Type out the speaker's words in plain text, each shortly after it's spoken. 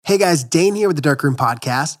Hey guys, Dane here with the Dark Room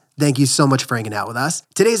Podcast. Thank you so much for hanging out with us.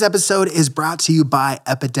 Today's episode is brought to you by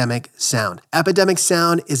Epidemic Sound. Epidemic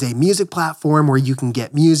Sound is a music platform where you can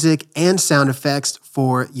get music and sound effects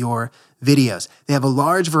for your videos. They have a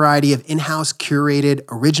large variety of in-house curated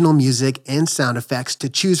original music and sound effects to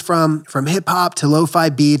choose from hip-hop to lo-fi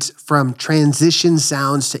beats, from transition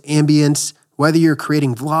sounds to ambience. Whether you're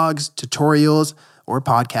creating vlogs, tutorials, or a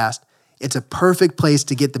podcast, it's a perfect place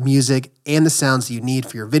to get the music and the sounds you need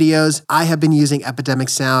for your videos. I have been using Epidemic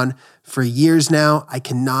Sound for years now. I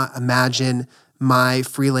cannot imagine my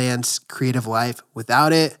freelance creative life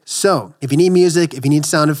without it. So if you need music, if you need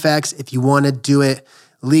sound effects, if you want to do it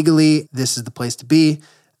legally, this is the place to be.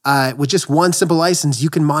 With just one simple license,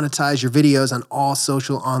 you can monetize your videos on all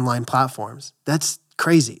social online platforms. That's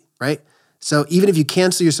crazy, right? So even if you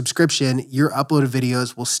cancel your subscription, your uploaded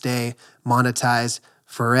videos will stay monetized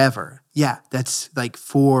forever. Yeah, that's like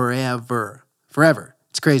forever.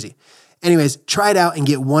 It's crazy. Anyways, try it out and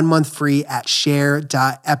get 1 month free at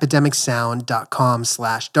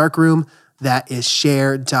share.epidemicsound.com/darkroom. That is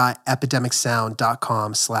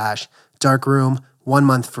share.epidemicsound.com/darkroom. 1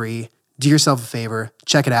 month free. Do yourself a favor,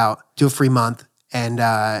 check it out, do a free month, and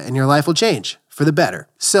your life will change for the better.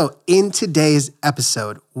 So in today's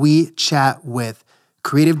episode, we chat with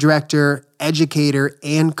creative director, educator,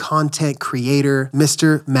 and content creator,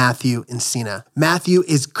 Mr. Matthew Encina. Matthew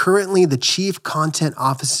is currently the Chief Content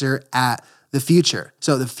Officer at The Future.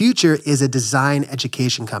 So The Future is a design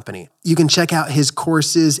education company. You can check out his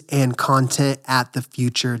courses and content at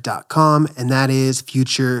thefuture.com, and that is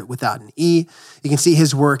future without an E. You can see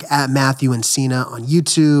his work at Matthew Encina on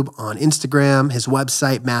YouTube, on Instagram, his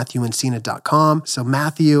website, matthewencina.com. So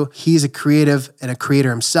Matthew, he's a creative and a creator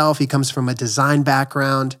himself. He comes from a design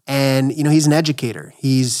background, and he's an educator.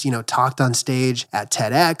 He's talked on stage at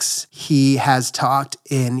TEDx. He has talked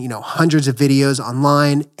in hundreds of videos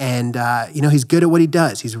online, and he's good at what he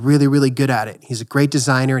does. He's really, really good at it. He's a great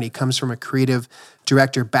designer, and he comes from a creative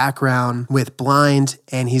director background with Blind,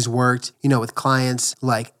 and he's worked, with clients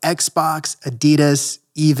like Xbox, Adidas,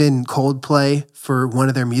 even Coldplay for one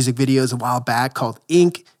of their music videos a while back called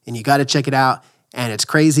Ink, and you got to check it out, and it's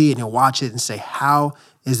crazy, and you'll watch it and say, how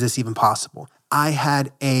is this even possible? I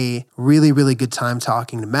had a really, really good time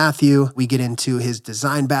talking to Matthew. We get into his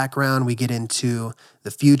design background. We get into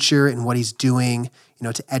The Future and what he's doing,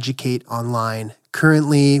 to educate online.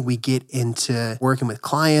 Currently, we get into working with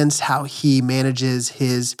clients, how he manages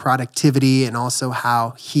his productivity, and also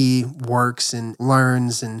how he works and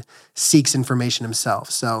learns and seeks information himself.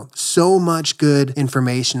 So much good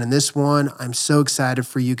information in this one. I'm so excited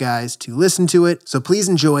for you guys to listen to it. So please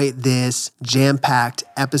enjoy this jam-packed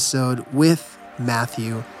episode with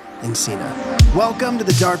Matthew Encina. Welcome to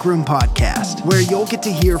the Dark Room Podcast, where you'll get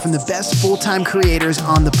to hear from the best full-time creators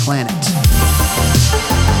on the planet.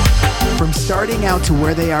 From starting out to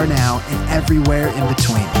where they are now and everywhere in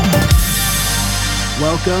between.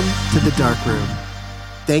 Welcome to the Dark Room.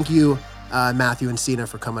 Thank you, Matthew Encina,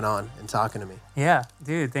 for coming on and talking to me. Yeah,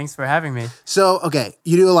 dude, thanks for having me. So, okay,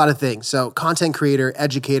 you do a lot of things. So, content creator,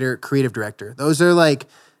 educator, creative director. Those are like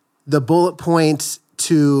the bullet points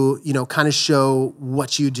to, kind of show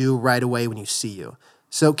what you do right away when you see you.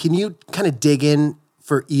 So can you kind of dig in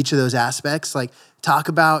for each of those aspects? Like talk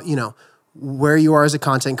about, where you are as a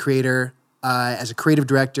content creator, as a creative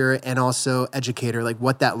director, and also educator, like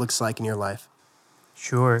what that looks like in your life.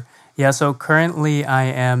 Sure. Yeah, so currently I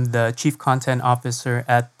am the Chief Content Officer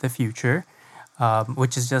at The Future,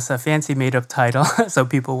 which is just a fancy made-up title, so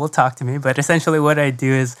people will talk to me. But essentially what I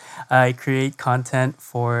do is I create content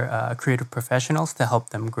for creative professionals to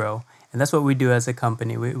help them grow. And that's what we do as a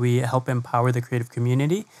company. We help empower the creative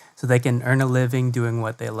community so they can earn a living doing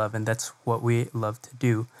what they love, and that's what we love to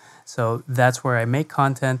do. So that's where I make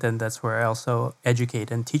content, and that's where I also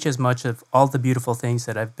educate and teach as much of all the beautiful things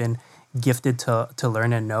that I've been gifted to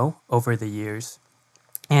learn and know over the years.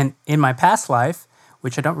 And in my past life,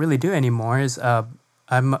 which I don't really do anymore, is I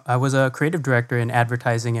was a creative director in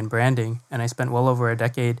advertising and branding, and I spent well over a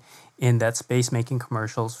decade in that space making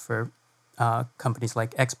commercials for companies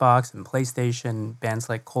like Xbox and PlayStation, bands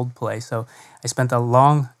like Coldplay. So I spent a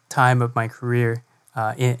long time of my career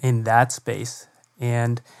in that space.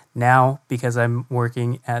 And now, because I'm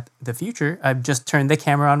working at The Future, I've just turned the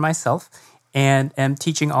camera on myself and am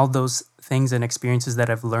teaching all those things and experiences that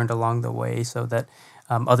I've learned along the way so that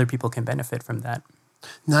other people can benefit from that.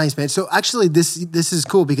 Nice, man. So actually, this is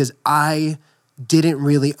cool because I didn't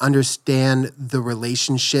really understand the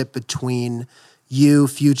relationship between you,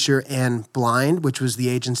 Future, and Blind, which was the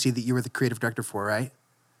agency that you were the creative director for, right?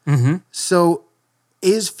 Mm-hmm. So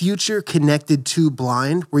is Future connected to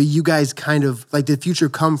Blind? Where you guys kind of like, did Future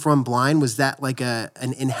come from Blind? Was that like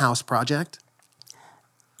an in-house project?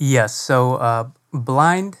 Yes. So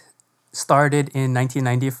Blind started in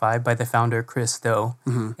 1995 by the founder Chris Do,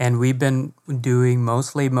 and we've been doing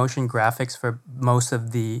mostly motion graphics for most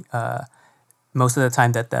of the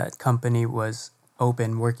time that company was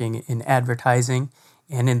open, working in advertising.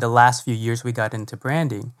 And in the last few years, we got into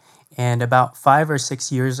branding. And about 5 or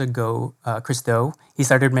 6 years ago, Chris Do, he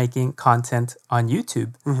started making content on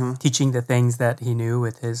YouTube, teaching the things that he knew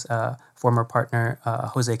with his former partner,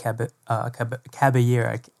 Jose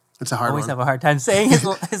Caballero. It's a hard always one. have a hard time saying his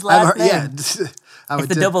last name. Yeah, It's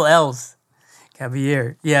the double L's.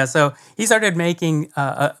 Caballero. Yeah, so he started making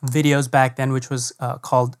videos back then, which was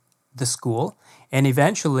called The School. And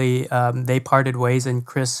eventually, they parted ways, and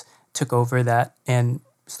Chris took over that and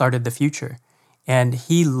started The Future. And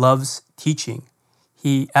he loves teaching.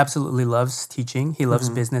 He absolutely loves teaching. He loves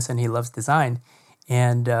business and he loves design.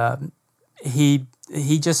 And he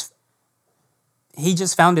just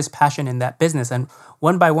found his passion in that business. And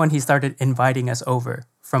one by one, he started inviting us over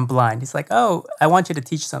from Blind. He's like, "Oh, I want you to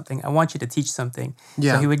teach something. I want you to teach something."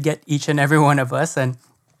 Yeah. So he would get each and every one of us, and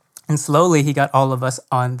slowly he got all of us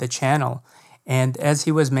on the channel. And as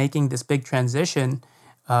he was making this big transition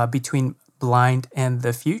between Blind and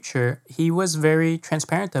The Future, he was very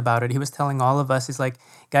transparent about it. He was telling all of us, he's like,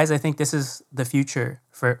 "Guys, I think this is the future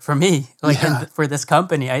for me, and for this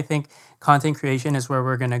company. I think content creation is where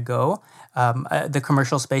we're going to go. The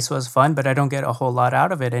commercial space was fun, but I don't get a whole lot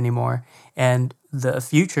out of it anymore. And the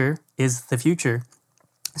future is the future."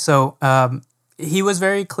 So he was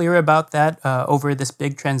very clear about that over this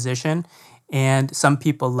big transition. And some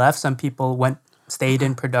people left, some people stayed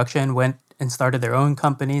in production, went and started their own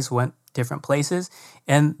companies, went different places.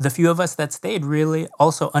 And the few of us that stayed really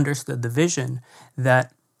also understood the vision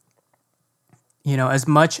that, as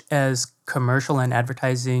much as commercial and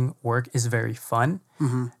advertising work is very fun,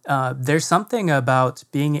 there's something about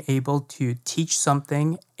being able to teach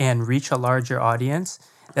something and reach a larger audience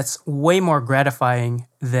that's way more gratifying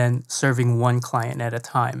than serving one client at a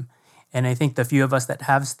time. And I think the few of us that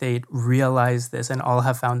have stayed realize this and all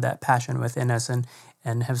have found that passion within us and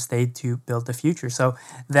have stayed to build the future. So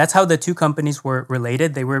that's how the two companies were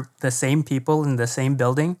related. They were the same people in the same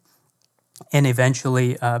building. And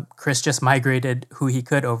eventually, Chris just migrated who he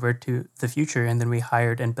could over to the future. And then we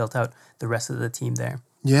hired and built out the rest of the team there.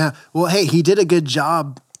 Yeah. Well, hey, he did a good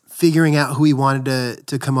job figuring out who he wanted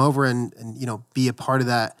to come over and be a part of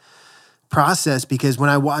that process, because when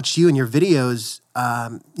I watched you and your videos,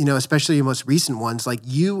 especially your most recent ones, like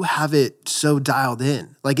you have it so dialed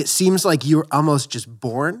in. Like it seems like you were almost just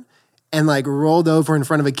born and like rolled over in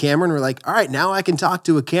front of a camera and were like, all right, now I can talk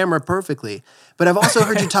to a camera perfectly. But I've also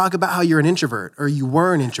heard you talk about how you're an introvert, or you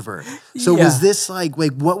were an introvert. So was this like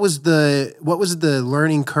what was the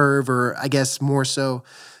learning curve, or I guess more so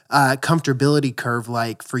comfortability curve,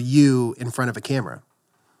 like for you in front of a camera?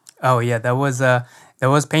 Oh yeah, that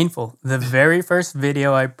was painful. The very first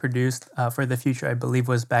video I produced for The Future, I believe,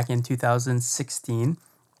 was back in 2016.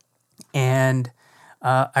 And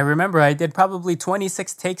I remember I did probably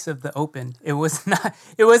 26 takes of the open. It was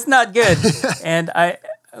not good. And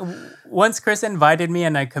once Chris invited me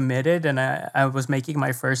and I committed and I was making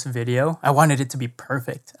my first video, I wanted it to be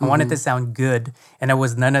perfect. I wanted to sound good. And I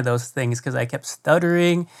was none of those things because I kept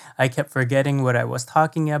stuttering. I kept forgetting what I was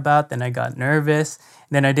talking about. Then I got nervous.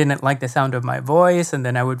 Then I didn't like the sound of my voice. And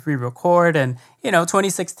then I would re-record. And,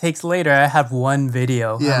 26 takes later, I have one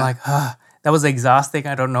video. Yeah. I'm like, that was exhausting.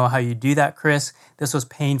 I don't know how you do that, Chris. This was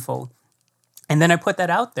painful. And then I put that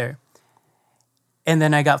out there. And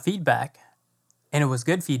then I got feedback. And it was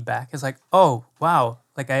good feedback. It's like, oh, wow,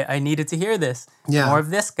 like I needed to hear this. Yeah. More of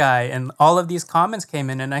this guy. And all of these comments came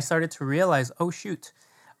in, and I started to realize, oh, shoot,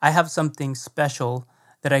 I have something special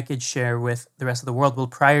that I could share with the rest of the world. Well,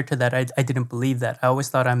 prior to that, I didn't believe that. I always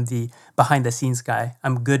thought I'm the behind-the-scenes guy.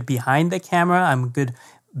 I'm good behind the camera. I'm good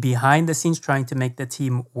behind the scenes trying to make the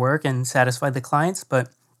team work and satisfy the clients. But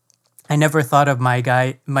I never thought of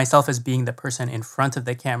myself as being the person in front of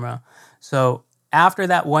the camera. So after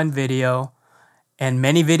that one video, and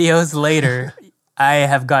many videos later, I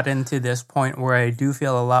have gotten to this point where I do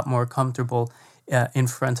feel a lot more comfortable in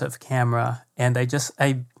front of camera. And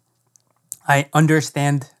I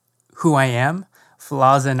understand who I am,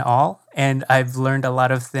 flaws and all. And I've learned a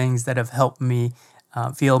lot of things that have helped me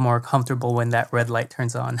feel more comfortable when that red light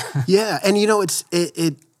turns on. Yeah. And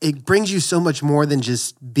it brings you so much more than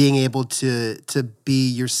just being able to be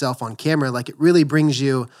yourself on camera. Like it really brings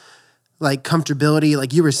you like comfortability,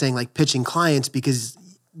 like you were saying, like pitching clients, because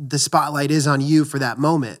the spotlight is on you for that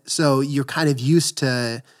moment. So you're kind of used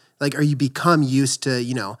to Like, or you become used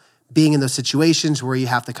to, being in those situations where you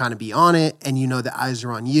have to kind of be on it and the eyes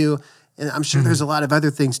are on you. And I'm sure there's a lot of other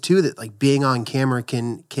things too that like being on camera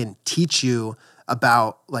can teach you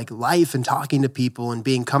about like life and talking to people and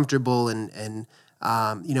being comfortable and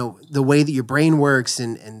the way that your brain works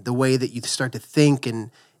and the way that you start to think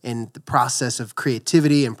and the process of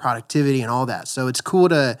creativity and productivity and all that. So it's cool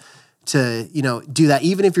to do that,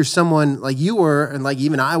 even if you're someone like you were and like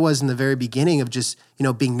even I was in the very beginning of just,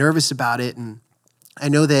 being nervous about it. And I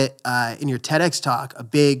know that in your TEDx talk, a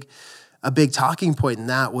big talking point in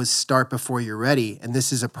that was start before you're ready. And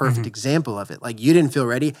this is a perfect example of it. Like you didn't feel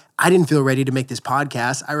ready. I didn't feel ready to make this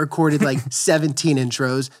podcast. I recorded like 17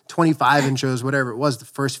 intros, 25 intros, whatever it was, the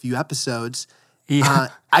first few episodes. Yeah.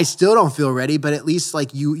 I still don't feel ready, but at least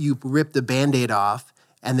like you rip the Band-Aid off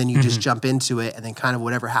and then you just jump into it and then kind of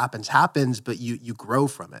whatever happens, but you grow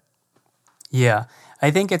from it. Yeah. I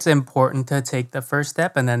think it's important to take the first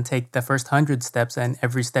step and then take the first 100 steps. And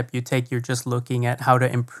every step you take, you're just looking at how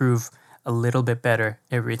to improve a little bit better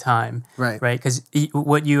every time. Right. Because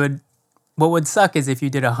what would suck is if you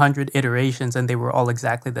did 100 iterations and they were all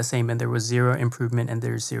exactly the same and there was zero improvement and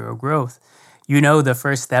there's zero growth. The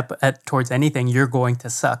first step towards anything, you're going to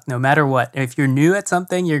suck no matter what. If you're new at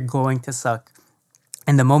something, you're going to suck.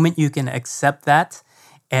 And the moment you can accept that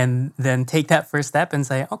and then take that first step and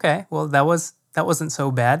say, okay, well, that wasn't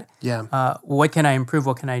so bad. Yeah. What can I improve?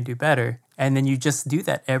 What can I do better? And then you just do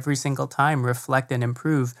that every single time, reflect and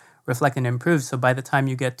improve. So by the time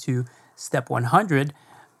you get to step 100,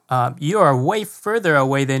 you are way further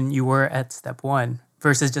away than you were at step 1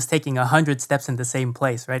 versus just taking 100 steps in the same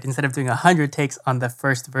place, right? Instead of doing 100 takes on the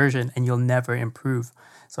first version and you'll never improve.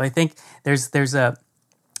 So I think there's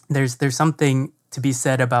something to be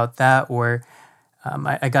said about that, or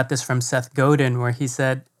I got this from Seth Godin where he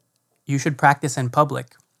said, you should practice in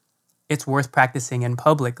public. It's worth practicing in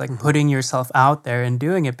public, like putting yourself out there and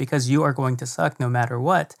doing it because you are going to suck no matter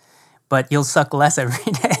what, but you'll suck less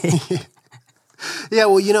every day. Yeah,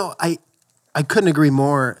 well, I couldn't agree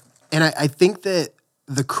more. And I think that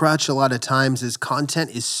the crutch a lot of times is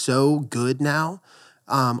content is so good now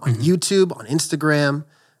on YouTube, on Instagram,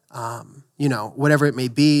 whatever it may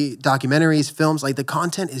be, documentaries, films, like the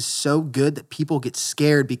content is so good that people get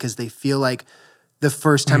scared because they feel like the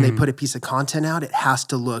first time they put a piece of content out, it has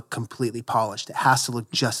to look completely polished. It has to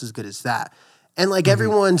look just as good as that. And like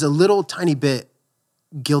everyone's a little tiny bit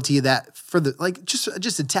guilty of that for the like just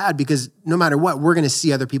a tad, because no matter what, we're going to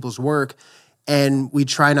see other people's work and we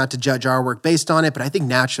try not to judge our work based on it, but I think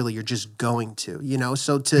naturally you're just going to,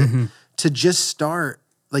 so to just start,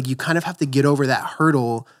 like you kind of have to get over that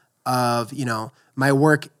hurdle of, my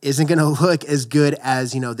work isn't going to look as good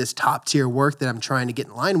as, this top tier work that I'm trying to get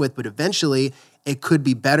in line with, but eventually it could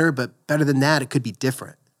be better, but better than that, it could be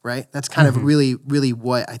different, right? That's kind of really, really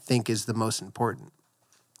what I think is the most important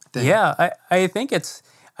thing. Yeah, I think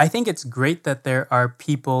it's great that there are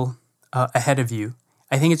people ahead of you.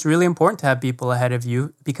 I think it's really important to have people ahead of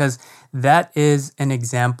you because that is an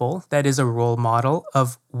example, that is a role model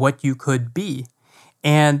of what you could be.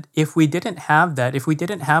 And if we didn't have that, if we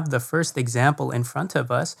didn't have the first example in front of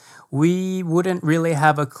us, we wouldn't really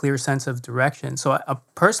have a clear sense of direction. So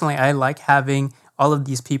personally, I like having all of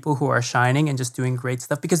these people who are shining and just doing great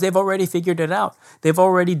stuff because they've already figured it out. They've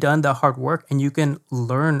already done the hard work, and you can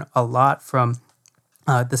learn a lot from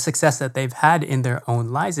the success that they've had in their own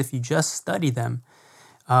lives if you just study them.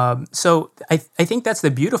 So I think that's the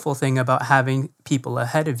beautiful thing about having people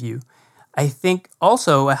ahead of you. I think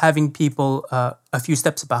also having people a few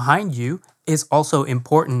steps behind you is also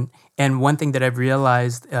important. And one thing that I've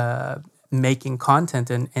realized making content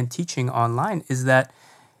and teaching online is that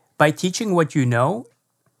by teaching what you know,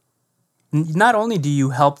 not only do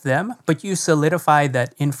you help them, but you solidify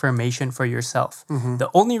that information for yourself. The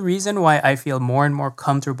only reason why I feel more and more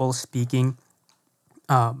comfortable speaking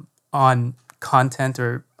on content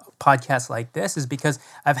or podcasts like this is because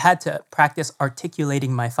I've had to practice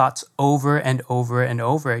articulating my thoughts over and over and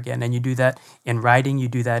over again. And you do that in writing, you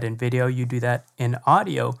do that in video, you do that in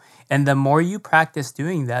audio. And the more you practice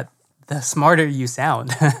doing that, the smarter you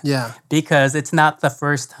sound. Yeah. Because it's not the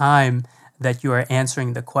first time that you are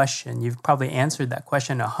answering the question. You've probably answered that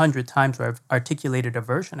question 100 times or articulated a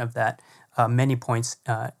version of that many points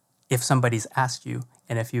if somebody's asked you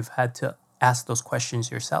and if you've had to ask those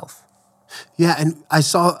questions yourself. Yeah, and I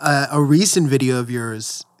saw a recent video of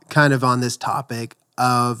yours kind of on this topic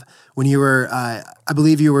of when you were, I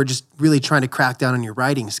believe you were just really trying to crack down on your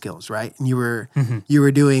writing skills, right? And you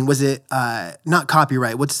were doing, was it not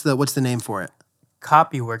copyright? What's the name for it?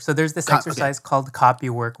 copy work. So there's this exercise called copy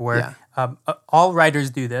work where all writers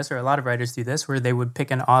do this, or a lot of writers do this, where they would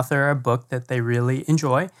pick an author or a book that they really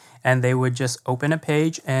enjoy, and they would just open a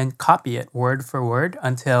page and copy it word for word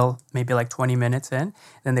until maybe like 20 minutes in.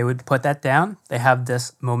 Then they would put that down. They have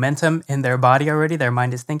this momentum in their body already. Their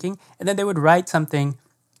mind is thinking. And then they would write something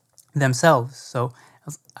themselves. So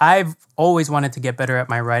I've always wanted to get better at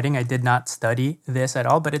my writing. I did not study this at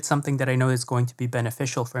all, but it's something that I know is going to be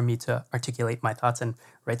beneficial for me to articulate my thoughts and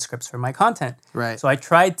write scripts for my content. Right. So I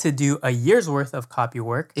tried to do a year's worth of copy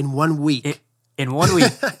work. In 1 week. In 1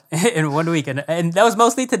 week. In 1 week. And that was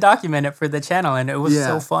mostly to document it for the channel, and it was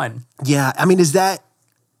so fun. Yeah. I mean, is that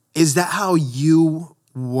how you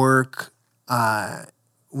work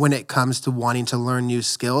when it comes to wanting to learn new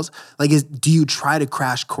skills? Like, do you try to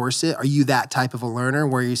crash course it? Are you that type of a learner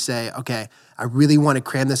where you say, okay, I really want to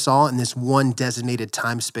cram this all in this one designated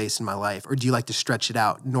time space in my life? Or do you like to stretch it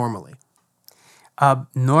out normally?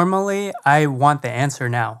 Normally, I want the answer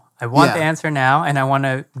now. I want the answer now, and I want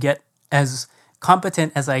to get as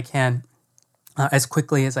competent as I can, as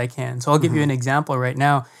quickly as I can. So I'll give you an example right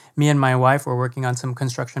now. Me and my wife were working on some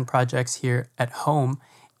construction projects here at home,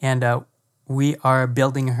 and we are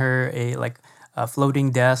building her a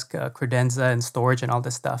floating desk, credenza, and storage, and all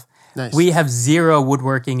this stuff. Nice. We have zero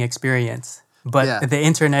woodworking experience, but the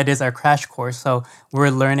internet is our crash course. So we're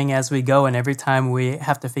learning as we go, and every time we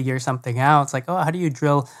have to figure something out, it's like, oh, how do you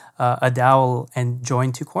drill a dowel and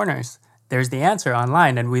join two corners? There's the answer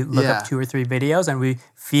online, and we look up 2 or 3 videos, and we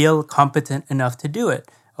feel competent enough to do it.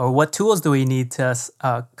 Or what tools do we need to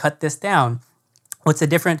cut this down? What's the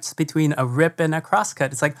difference between a rip and a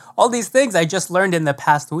crosscut? It's like all these things I just learned in the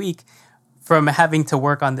past week from having to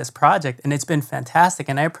work on this project, and it's been fantastic.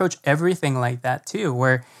 And I approach everything like that too,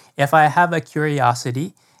 where if I have a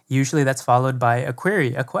curiosity, usually that's followed by a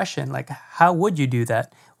query, a question, like how would you do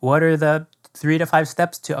that? What are the 3 to 5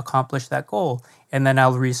 steps to accomplish that goal? And then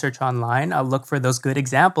I'll research online. I'll look for those good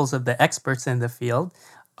examples of the experts in the field.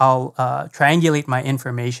 I'll triangulate my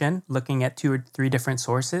information, looking at 2 or 3 different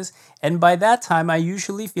sources. And by that time, I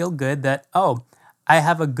usually feel good that, I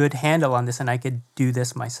have a good handle on this and I could do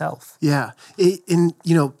this myself. Yeah.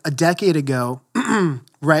 A decade ago,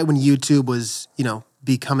 right when YouTube was,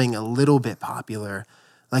 becoming a little bit popular,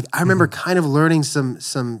 like I remember kind of learning some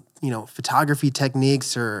photography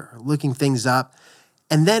techniques or looking things up.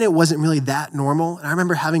 And then it wasn't really that normal. And I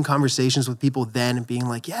remember having conversations with people then and being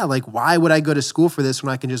like, yeah, like, why would I go to school for this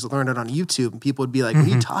when I can just learn it on YouTube? And people would be like, what are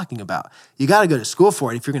you talking about? You got to go to school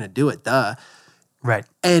for it if you're going to do it, duh. Right.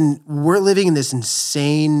 And we're living in this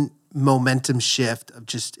insane momentum shift of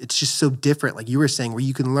it's just so different. Like you were saying, where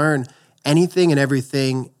you can learn anything and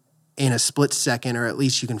everything in a split second, or at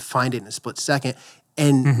least you can find it in a split second.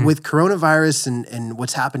 And with coronavirus and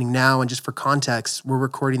what's happening now, and just for context, we're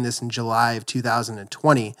recording this in July of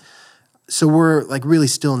 2020. So we're like really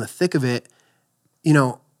still in the thick of it.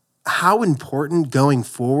 How important going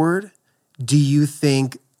forward do you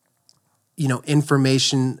think,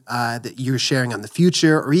 information that you're sharing on the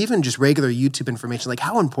future, or even just regular YouTube information, like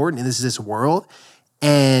how important is this world?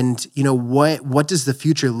 And, what does the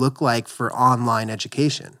future look like for online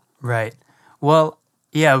education? Right. Well,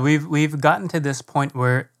 yeah, we've gotten to this point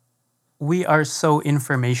where we are so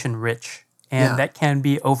information rich, and that can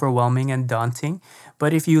be overwhelming and daunting.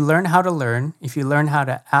 But if you learn how to learn, if you learn how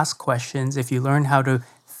to ask questions, if you learn how to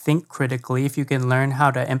think critically, if you can learn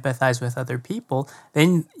how to empathize with other people,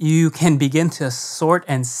 then you can begin to sort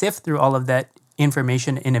and sift through all of that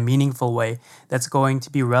information in a meaningful way that's going to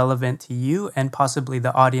be relevant to you and possibly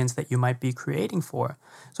the audience that you might be creating for.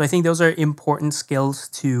 So I think those are important skills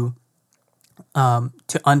to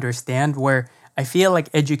understand, where I feel like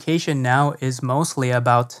education now is mostly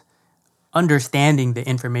about understanding the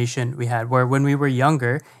information we had, where when we were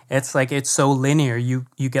younger, it's like it's so linear. You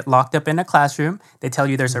get locked up in a classroom, they tell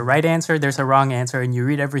you there's a right answer, there's a wrong answer, and you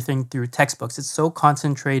read everything through textbooks. It's so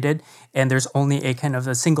concentrated, and there's only a kind of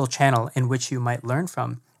a single channel in which you might learn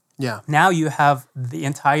from. Yeah. Now you have the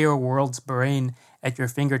entire world's brain at your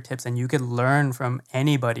fingertips, and you can learn from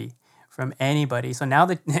anybody. So now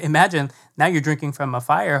imagine now you're drinking from a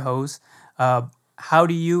fire hose. How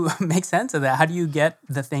do you make sense of that? How do you get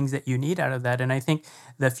the things that you need out of that? And I think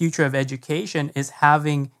the future of education is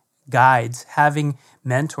having guides, having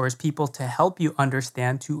mentors, people to help you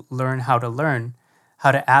understand, to learn, how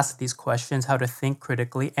to ask these questions, how to think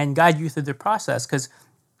critically, and guide you through the process. Because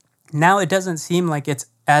now it doesn't seem like it's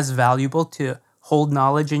as valuable to hold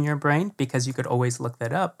knowledge in your brain, because you could always look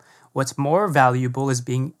that up. What's more valuable is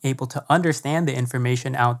being able to understand the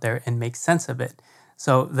information out there and make sense of it.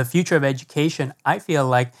 So the future of education, I feel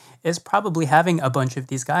like, is probably having a bunch of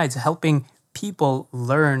these guides, helping people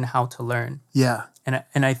learn how to learn. Yeah.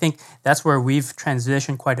 And I think that's where we've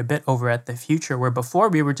transitioned quite a bit over at the Future, where before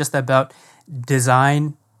we were just about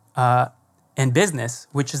design and business,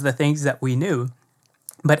 which is the things that we knew.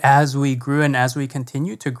 But as we grew and as we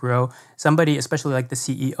continue to grow, somebody, especially like the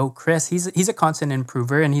CEO, Chris, he's a constant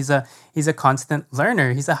improver, and he's a constant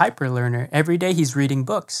learner. He's a hyper learner. Every day he's reading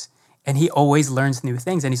books, and he always learns new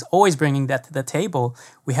things, and he's always bringing that to the table.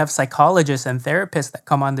 We have psychologists and therapists that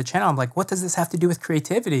come on the channel. I'm like, what does this have to do with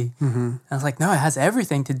creativity? And I was like, no, it has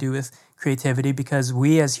everything to do with creativity, because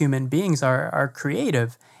we as human beings are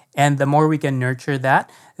creative. And the more we can nurture that,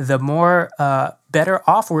 the more better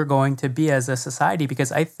off we're going to be as a society,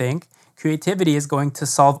 because I think creativity is going to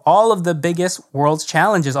solve all of the biggest world's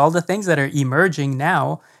challenges, all the things that are emerging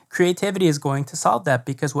now. Creativity is going to solve that,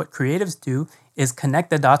 because what creatives do is connect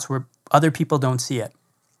the dots where other people don't see it.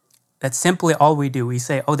 That's simply all we do. We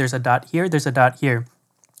say, oh, there's a dot here, there's a dot here.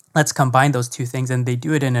 Let's combine those two things, and they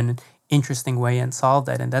do it in an interesting way and solve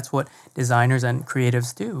that. And that's what designers and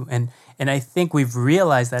creatives do. And I think we've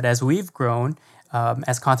realized that as we've grown,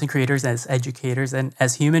 as content creators, as educators, and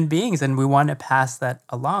as human beings, and we want to pass that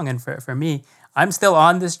along. And for me, I'm still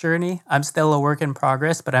on this journey. I'm still a work in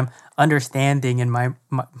progress, but I'm understanding in my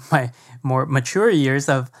more mature years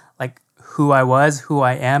of like who I was, who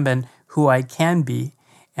I am, and who I can be.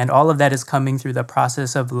 And all of that is coming through the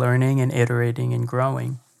process of learning and iterating and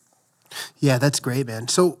growing. Yeah, that's great, man.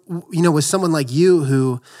 So, with someone like you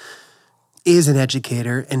who is an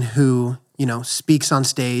educator and who, speaks on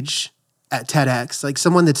stage at TEDx, like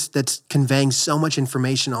someone that's conveying so much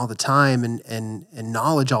information all the time and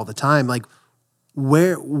knowledge all the time, like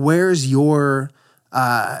where is your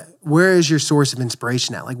source of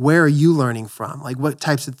inspiration at? Like, where are you learning from? Like, what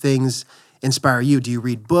types of things inspire you? Do you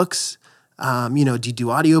read books? Do you do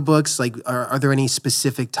audiobooks? Like, are there any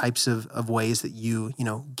specific types of ways that you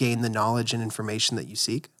gain the knowledge and information that you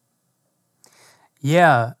seek?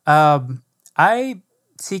 Yeah, I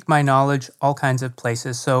seek my knowledge all kinds of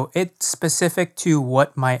places. So it's specific to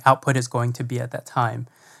what my output is going to be at that time.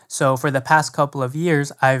 So for the past couple of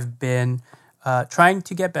years, I've been trying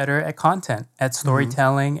to get better at content, at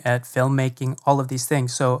storytelling, at filmmaking, all of these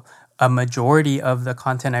things. So a majority of the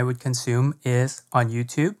content I would consume is on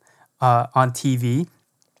YouTube, on TV,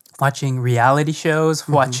 watching reality shows,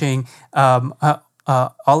 watching all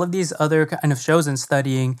of these other kind of shows, and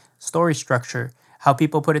studying story structure, how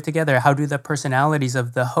people put it together, how do the personalities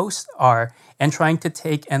of the hosts are, and trying to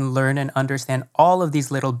take and learn and understand all of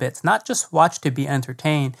these little bits, not just watch to be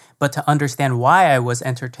entertained, but to understand why I was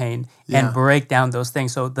entertained and break down those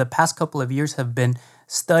things. So the past couple of years have been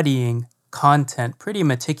studying content pretty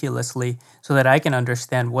meticulously so that I can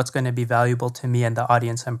understand what's going to be valuable to me and the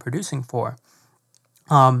audience I'm producing for.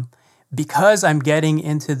 Because I'm getting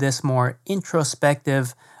into this more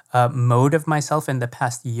introspective mode of myself in the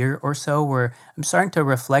past year or so, where I'm starting to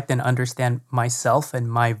reflect and understand myself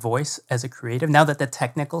and my voice as a creative. Now that the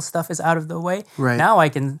technical stuff is out of the way, now I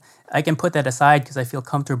can put that aside because I feel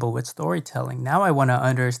comfortable with storytelling. Now I want to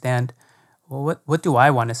understand, well, what do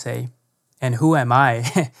I want to say, and who am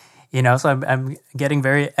I? So I'm getting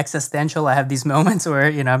very existential. I have these moments where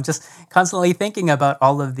I'm just constantly thinking about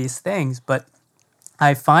all of these things, but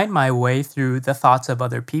I find my way through the thoughts of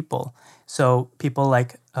other people. So people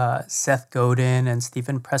like Seth Godin and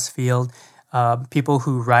Stephen Pressfield, people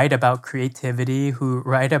who write about creativity, who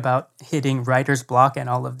write about hitting writer's block and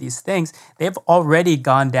all of these things, they've already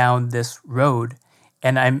gone down this road,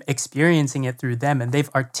 and I'm experiencing it through them. And they've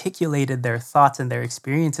articulated their thoughts and their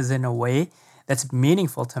experiences in a way that's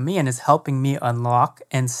meaningful to me and is helping me unlock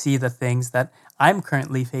and see the things that I'm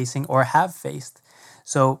currently facing or have faced.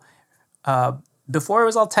 So before it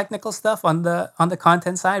was all technical stuff on the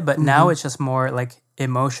content side, but now it's just more like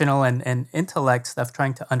emotional and intellect stuff,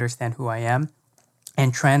 trying to understand who I am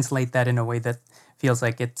and translate that in a way that feels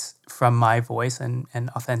like it's from my voice and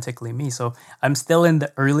authentically me. So I'm still in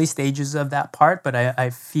the early stages of that part, but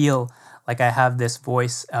I feel like I have this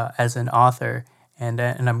voice as an author, and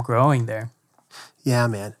I'm growing there. Yeah,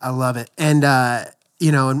 man, I love it. And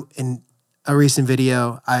in a recent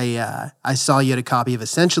video, I saw you had a copy of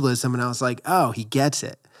Essentialism, and I was like, oh, he gets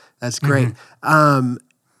it. That's great.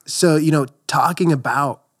 So talking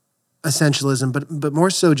about essentialism, but more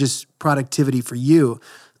so just productivity for you,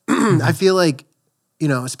 I feel like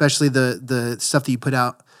especially the stuff that you put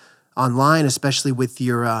out online, especially with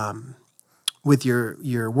your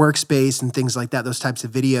workspace and things like that, those types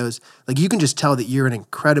of videos, like you can just tell that you're an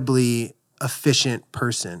incredibly efficient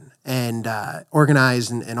person and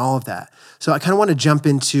organized and all of that. So I kind of want to jump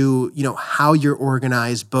into, how you're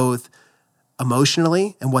organized both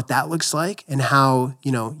emotionally and what that looks like, and how,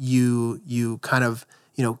 you kind of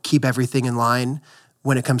keep everything in line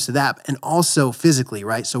when it comes to that. And also physically,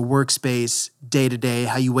 right? So workspace, day to day,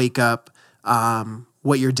 how you wake up,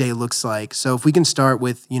 what your day looks like. So if we can start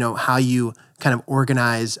with, how you kind of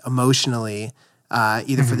organize emotionally,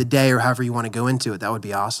 either for the day or however you want to go into it, that would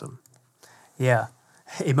be awesome. Yeah.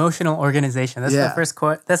 Emotional organization. That's Yeah. the first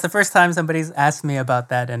that's the first time somebody's asked me about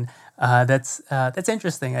that. And that's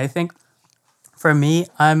interesting. I think for me,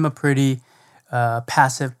 I'm a pretty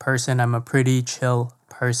passive person. I'm a pretty chill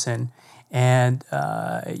person. And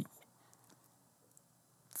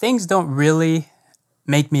things don't really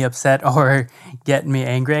make me upset or get me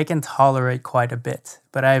angry. I can tolerate quite a bit,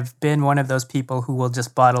 but I've been one of those people who will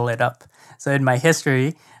just bottle it up. So in my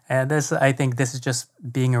history, and I think this is just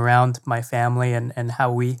being around my family and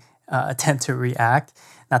how we tend to react.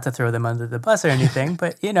 Not to throw them under the bus or anything,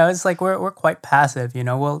 but it's like we're quite passive.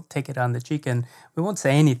 We'll take it on the cheek and we won't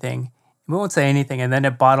say anything. We won't say anything, and then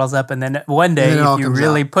it bottles up, and then one day, if you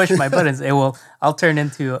really push my buttons, I'll turn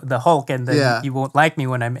into the Hulk, and then you won't like me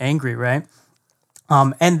when I'm angry, right?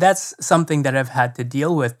 And that's something that I've had to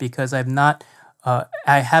deal with because I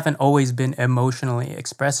haven't always been emotionally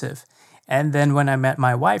expressive. And then when I met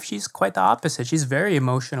my wife, she's quite the opposite. She's very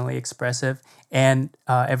emotionally expressive. And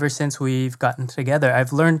ever since we've gotten together,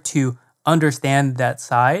 I've learned to understand that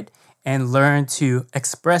side and learn to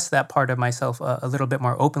express that part of myself a little bit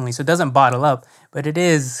more openly. So it doesn't bottle up, but it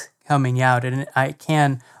is coming out. And I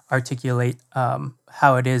can articulate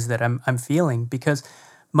how it is that I'm feeling. Because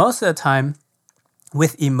most of the time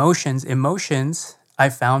with emotions, I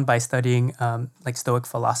found by studying like Stoic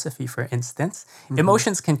philosophy, for instance,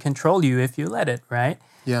 emotions can control you if you let it, right?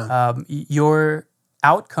 Yeah. Your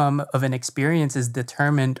outcome of an experience is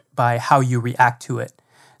determined by how you react to it.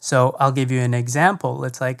 So I'll give you an example.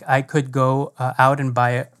 It's like I could go out and buy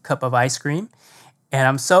a cup of ice cream, and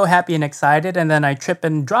I'm so happy and excited, and then I trip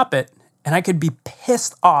and drop it. And I could be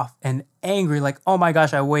pissed off and angry, like, oh my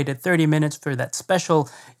gosh, I waited 30 minutes for that special,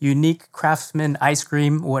 unique craftsman ice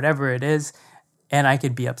cream, whatever it is, and I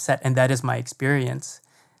could be upset, and that is my experience.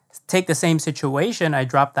 Take the same situation, I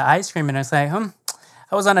dropped the ice cream, and I say,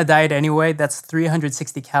 I was on a diet anyway, that's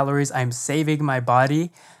 360 calories, I'm saving my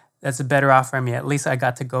body. That's better off for me. At least I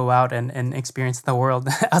got to go out and experience the world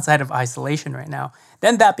outside of isolation right now.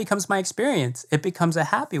 Then that becomes my experience. It becomes a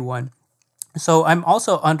happy one. So I'm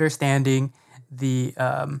also understanding the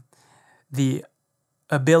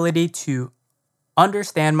ability to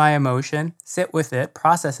understand my emotion, sit with it,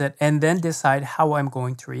 process it, and then decide how I'm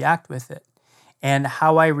going to react with it. And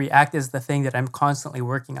how I react is the thing that I'm constantly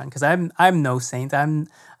working on, because I'm no saint. I'm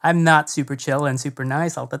not super chill and super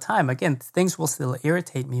nice all the time. Again, things will still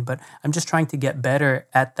irritate me, but I'm just trying to get better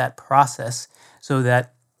at that process so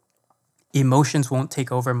that emotions won't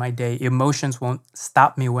take over my day. Emotions won't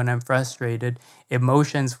stop me when I'm frustrated.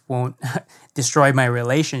 Emotions won't destroy my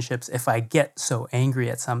relationships if I get so angry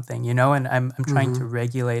at something, And I'm trying to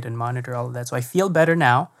regulate and monitor all of that. So I feel better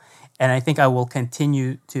now. And I think I will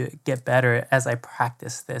continue to get better as I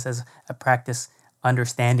practice this, as I practice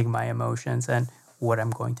understanding my emotions and what I'm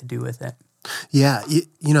going to do with it. Yeah,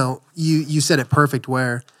 you said it perfect.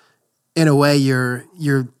 Where, in a way, you're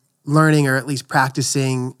learning or at least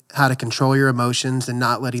practicing how to control your emotions and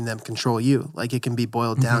not letting them control you. Like it can be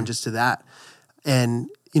boiled down just to that. And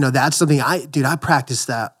that's something I practice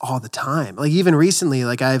that all the time. Like even recently,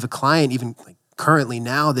 like I have a client, even like currently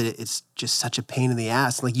now, that it's just such a pain in the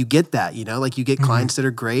ass. Like you get that, like you get clients that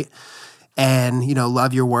are great and,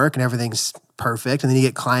 love your work and everything's perfect. And then you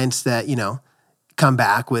get clients that, come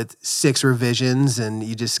back with 6 revisions and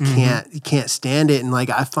you just can't stand it. And like,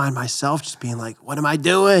 I find myself just being like, what am I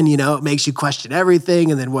doing? It makes you question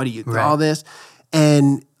everything. And then what do you, all this?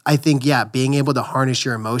 And I think, being able to harness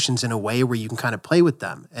your emotions in a way where you can kind of play with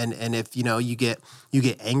them. And if, you get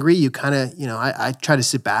angry, you kind of, I try to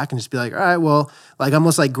sit back and just be like, all right, well, like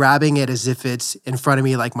almost like grabbing it as if it's in front of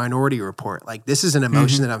me, like Minority Report. Like this is an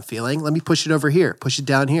emotion that I'm feeling. Let me push it over here, push it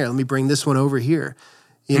down here. Let me bring this one over here.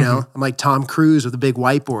 I'm like Tom Cruise with a big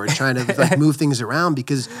whiteboard trying to like move things around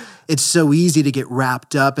because it's so easy to get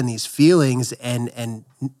wrapped up in these feelings and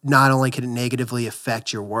not only can it negatively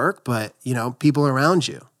affect your work, but, people around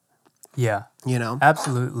you. Yeah.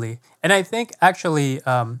 Absolutely. And I think actually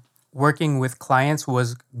working with clients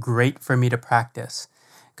was great for me to practice.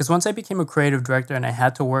 Because once I became a creative director and I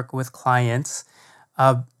had to work with clients,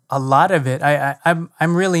 a lot of it, I'm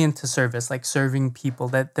really into service, like serving people.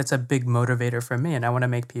 That's a big motivator for me, and I want to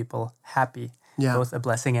make people happy. Yeah. Both a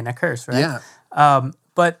blessing and a curse, right? Yeah.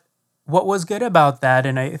 But what was good about that,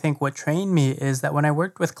 and I think what trained me, is that when I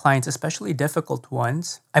worked with clients, especially difficult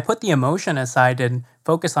ones, I put the emotion aside and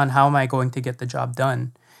focus on how am I going to get the job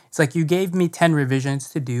done. It's like you gave me 10 revisions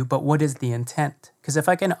to do, but what is the intent? Because if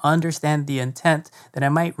I can understand the intent, then I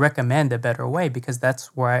might recommend a better way, because that's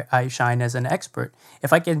where I shine as an expert.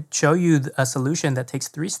 If I can show you a solution that takes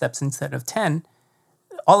 3 steps instead of 10,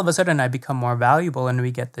 all of a sudden I become more valuable and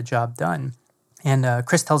we get the job done. And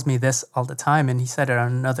Chris tells me this all the time, and he said it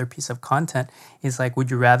on another piece of content. He's like,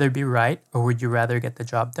 would you rather be right or would you rather get the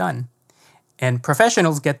job done? And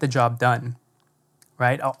professionals get the job done,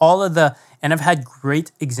 right? And I've had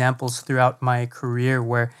great examples throughout my career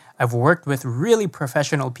where I've worked with really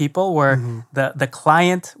professional people where the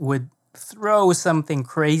client would throw something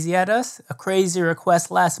crazy at us, a crazy request,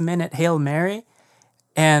 last minute, Hail Mary.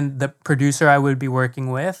 And the producer I would be working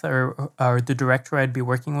with or the director I'd be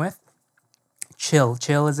working with, chill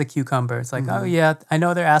as a cucumber. It's like, oh yeah, I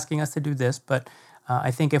know they're asking us to do this, but I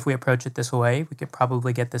think if we approach it this way, we could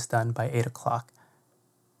probably get this done by 8 o'clock.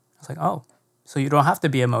 I was like, oh, so you don't have to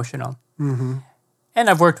be emotional. And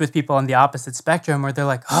I've worked with people on the opposite spectrum where they're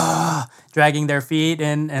like, dragging their feet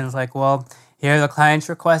in, and it's like, well, here the client's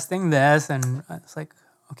requesting this. And it's like,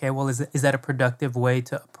 okay, well, is that a productive way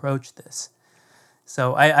to approach this?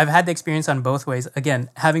 So I've had the experience on both ways. Again,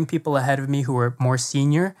 having people ahead of me who were more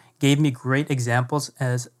senior gave me great examples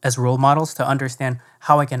as role models to understand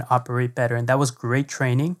how I can operate better. And that was great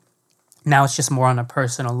training. Now it's just more on a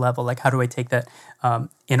personal level. Like, how do I take that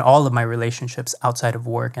in all of my relationships outside of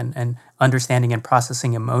work and understanding and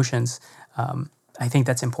processing emotions? I think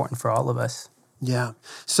that's important for all of us. Yeah.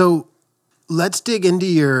 So let's dig into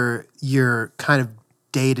your kind of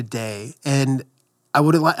day-to-day. And I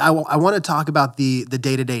want to talk about the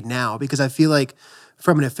day-to-day now, because I feel like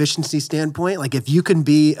from an efficiency standpoint, like if you can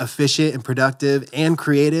be efficient and productive and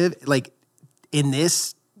creative, like in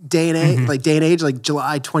this day and age, like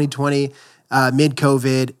July 2020,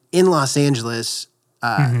 mid-COVID in Los Angeles,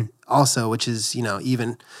 also, which is,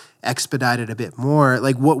 even expedited a bit more.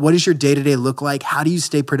 Like what does your day-to-day look like? How do you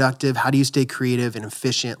stay productive? How do you stay creative and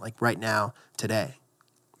efficient like right now, today?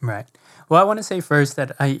 Right. Well, I want to say first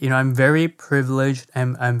that I'm very privileged.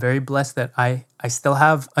 I'm very blessed that I still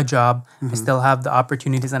have a job. I still have the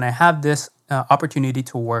opportunities, and I have this opportunity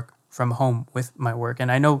to work from home with my work. And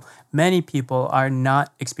I know many people are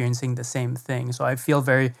not experiencing the same thing. So I feel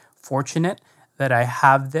very fortunate that I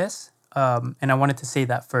have this. And I wanted to say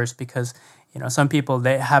that first because, some people,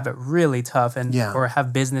 they have it really tough or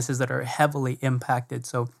have businesses that are heavily impacted.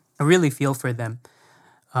 So I really feel for them.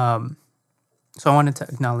 So I wanted to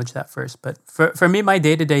acknowledge that first. But for me, my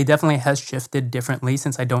day-to-day definitely has shifted differently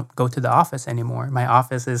since I don't go to the office anymore. My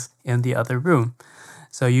office is in the other room.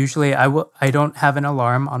 So usually I don't have an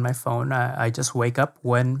alarm on my phone. I just wake up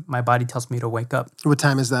when my body tells me to wake up. What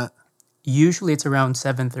time is that? Usually it's around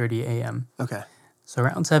 7:30 a.m. Okay. So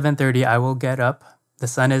around 7:30, I will get up. The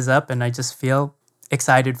sun is up and I just feel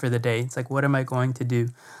excited for the day. It's like, what am I going to do?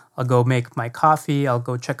 I'll go make my coffee. I'll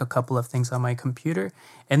go check a couple of things on my computer.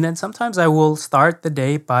 And then sometimes I will start the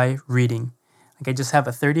day by reading. Like I just have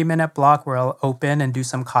a 30-minute block where I'll open and do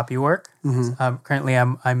some copy work. Currently,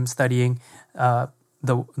 I'm studying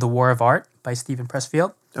The War of Art by Stephen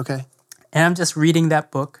Pressfield. Okay. And I'm just reading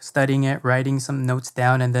that book, studying it, writing some notes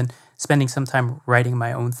down, and then spending some time writing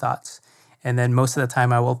my own thoughts. And then most of the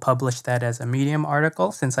time I will publish that as a Medium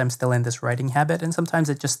article since I'm still in this writing habit. And sometimes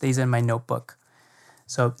it just stays in my notebook.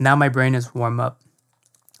 So now my brain is warm up.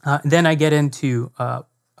 Then I get into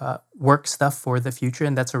work stuff for the future,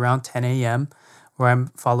 and that's around 10 a.m., where I'm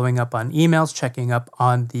following up on emails, checking up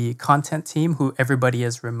on the content team, who everybody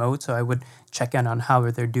is remote. So I would check in on how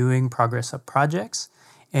they're doing, progress of projects,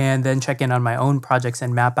 and then check in on my own projects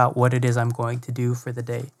and map out what it is I'm going to do for the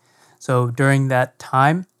day. So during that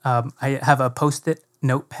time, I have a Post-it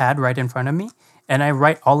notepad right in front of me, and I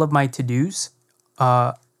write all of my to-dos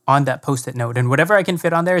on that Post-it note. And whatever I can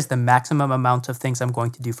fit on there is the maximum amount of things I'm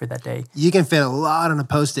going to do for that day. You can fit a lot on a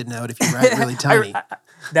Post-it note if you write really tiny.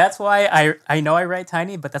 That's why I know I write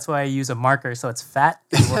tiny, but that's why I use a marker, so it's fat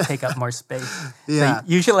and will take up more space. Yeah. So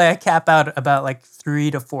usually I cap out about like 3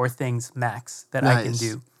 to 4 things max that I can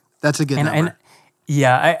do. That's a good number. And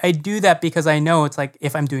yeah, I do that because I know it's like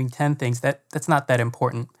if I'm doing 10 things, that's not that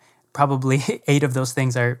important. Probably 8 of those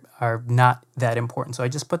things are not that important. So I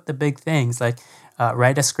just put the big things like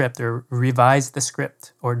write a script or revise the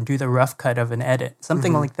script or do the rough cut of an edit,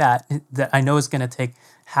 something like that I know is going to take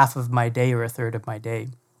half of my day or a third of my day.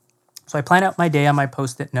 So I plan out my day on my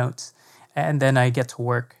Post-it notes, and then I get to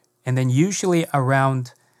work. And then usually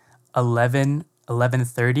around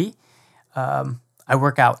 11:30, I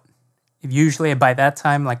work out. Usually by that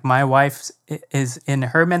time, like my wife is in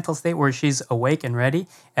her mental state where she's awake and ready,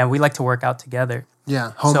 and we like to work out together.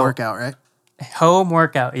 Yeah, home workout, right? Home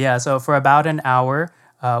workout, yeah. So for about an hour,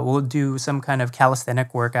 we'll do some kind of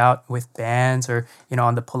calisthenic workout with bands or,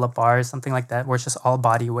 on the pull-up bars, something like that, where it's just all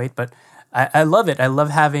body weight. But I love it. I love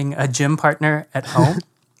having a gym partner at home.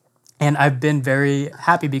 And I've been very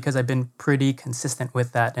happy because I've been pretty consistent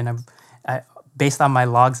with that. And based on my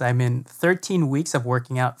logs, I'm in 13 weeks of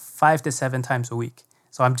working out 5 to 7 times a week.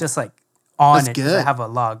 So I'm just like on That's it. 'Cause good. I have a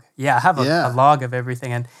log. Yeah, I have a log of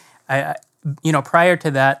everything. And prior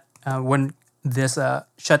to that, when this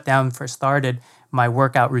shutdown first started, my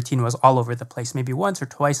workout routine was all over the place, maybe once or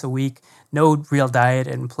twice a week, no real diet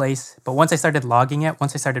in place. But once I started logging it,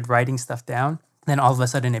 once I started writing stuff down, then all of a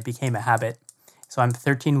sudden it became a habit. So I'm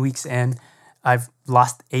 13 weeks in. I've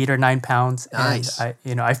lost 8 or 9 pounds. Nice.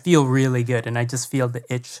 And I feel really good. And I just feel the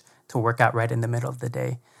itch to work out right in the middle of the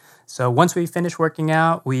day. So once we finish working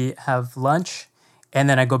out, we have lunch. And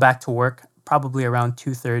then I go back to work probably around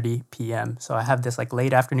 2:30 p.m. So I have this like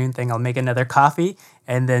late afternoon thing. I'll make another coffee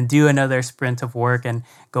and then do another sprint of work and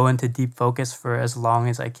go into deep focus for as long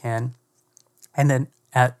as I can. And then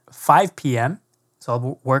at 5 p.m., so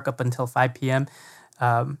I'll work up until 5 p.m.,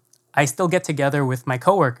 I still get together with my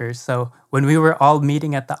coworkers. So when we were all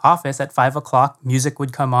meeting at the office at 5 o'clock, music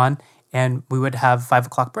would come on and we would have 5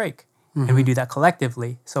 o'clock break. And we do that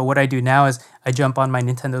collectively. So what I do now is I jump on my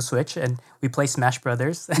Nintendo Switch and we play Smash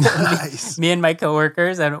Brothers. Nice. me and my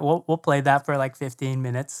coworkers, and we'll play that for like 15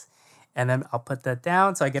 minutes. And then I'll put that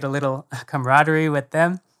down so I get a little camaraderie with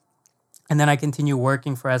them. And then I continue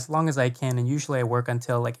working for as long as I can. And usually I work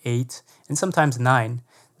until like 8 and sometimes 9.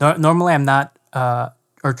 Normally I'm not,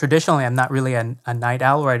 or traditionally I'm not really a night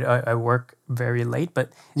owl where I work very late.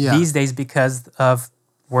 But these days, because of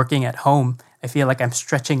working at home, I feel like I'm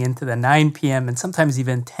stretching into the 9 p.m. and sometimes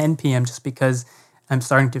even 10 p.m. just because I'm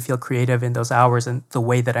starting to feel creative in those hours, and the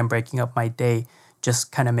way that I'm breaking up my day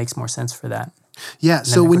just kind of makes more sense for that. Yeah. And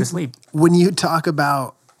So then I go to sleep. when you talk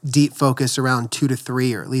about deep focus around 2 to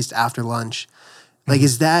 3, or at least after lunch, like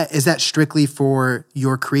is that strictly for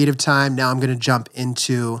your creative time? Now I'm going to jump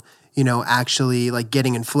into, actually like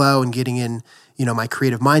getting in flow and getting in, my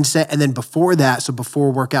creative mindset. And then before that, so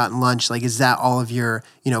before workout and lunch, like, is that all of your,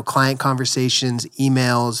 client conversations,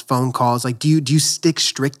 emails, phone calls? Like, do you stick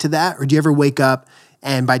strict to that? Or do you ever wake up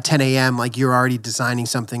and by 10 a.m., like you're already designing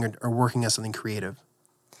something or working on something creative?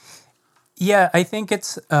 Yeah, I think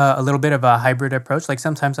it's a little bit of a hybrid approach. Like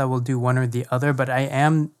sometimes I will do one or the other, but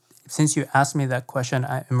since you asked me that question,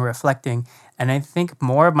 I am reflecting. And I think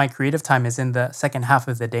more of my creative time is in the second half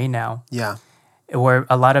of the day now. Yeah. Where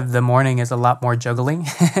a lot of the morning is a lot more juggling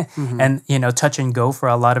and, touch and go for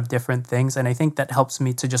a lot of different things. And I think that helps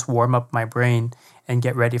me to just warm up my brain and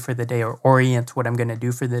get ready for the day or orient what I'm going to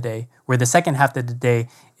do for the day. Where the second half of the day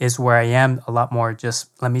is where I am a lot more just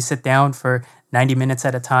let me sit down for 90 minutes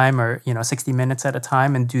at a time or, 60 minutes at a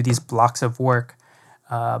time and do these blocks of work.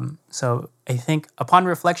 So I think upon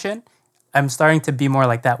reflection, I'm starting to be more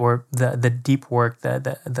like that, where the deep work,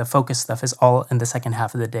 the focus stuff is all in the second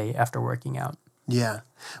half of the day after working out. Yeah.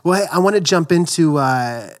 Well, hey, I want to jump into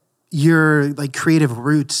your like creative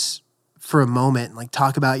roots for a moment, like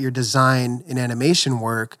talk about your design and animation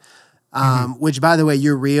work, which, by the way,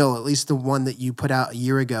 your reel, at least the one that you put out a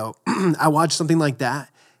year ago, I watched something like that,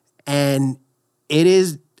 and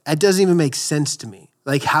it doesn't even make sense to me.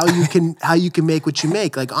 Like how you can make what you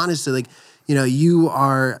make. Like honestly, like you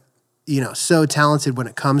are so talented when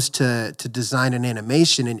it comes to design and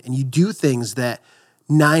animation, and you do things that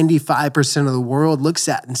 95% of the world looks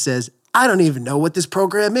at and says, I don't even know what this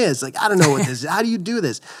program is. Like, I don't know what this is. How do you do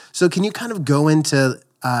this? So can you kind of go into,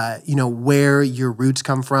 where your roots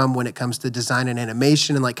come from when it comes to design and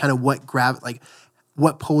animation, and like kind of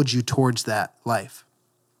what pulled you towards that life?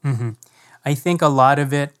 Mm-hmm. I think a lot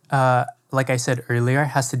of it, like I said earlier,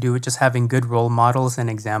 has to do with just having good role models and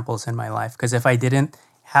examples in my life. Because if I didn't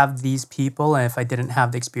have these people and if I didn't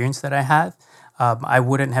have the experience that I had, I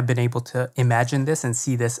wouldn't have been able to imagine this and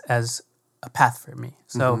see this as a path for me.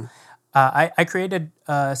 So I created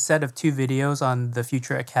a set of 2 videos on the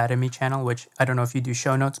Future Academy channel, which I don't know if you do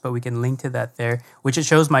show notes, but we can link to that there, which it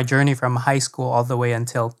shows my journey from high school all the way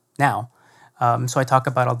until now. So I talk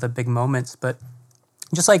about all the big moments, but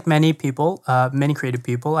just like many people, many creative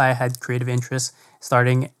people, I had creative interests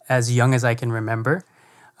starting as young as I can remember.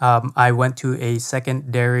 I went to a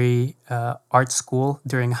secondary art school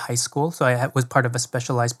during high school. So I was part of a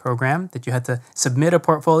specialized program that you had to submit a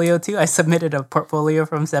portfolio to. I submitted a portfolio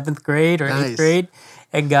from 7th grade or 8th grade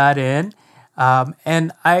and got in.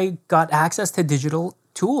 And I got access to digital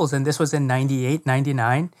tools. And this was in 98,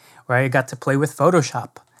 99, where I got to play with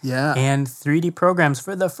Photoshop and 3D programs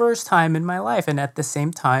for the first time in my life. And at the same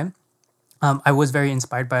time, I was very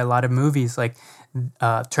inspired by a lot of movies like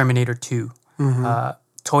Terminator 2.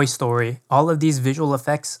 Toy Story, all of these visual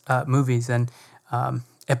effects movies, and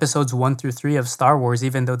episodes 1 through 3 of Star Wars,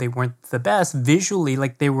 even though they weren't the best visually,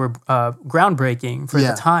 like they were groundbreaking for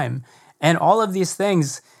the time. And all of these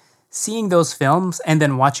things, seeing those films and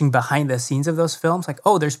then watching behind the scenes of those films, like,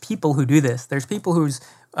 oh, there's people who do this. There's people who's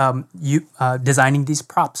designing these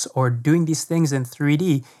props or doing these things in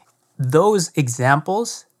 3D. Those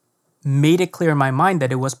examples made it clear in my mind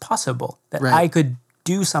that it was possible, that I could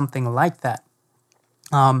do something like that.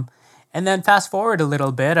 And then fast forward a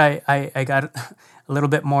little bit, I got a little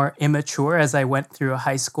bit more immature as I went through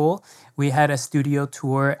high school. We had a studio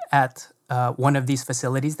tour at one of these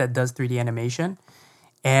facilities that does 3D animation.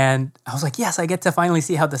 And I was like, yes, I get to finally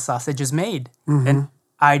see how the sausage is made. And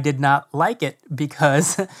I did not like it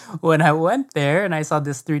because when I went there and I saw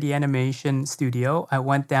this 3D animation studio, I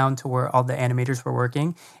went down to where all the animators were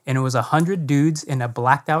working, and it was 100 dudes in a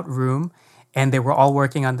blacked out room, and they were all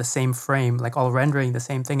working on the same frame, like all rendering the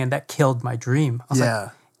same thing, and that killed my dream. I was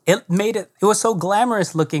like, it was so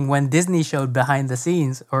glamorous looking when Disney showed behind the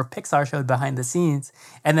scenes or Pixar showed behind the scenes.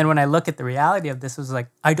 And then when I look at the reality of this, it was like,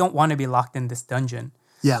 I don't want to be locked in this dungeon.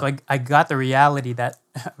 So I got the reality that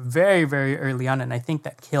very, very early on, and I think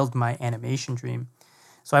that killed my animation dream.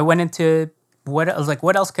 So I went into what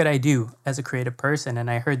else could I do as a creative person?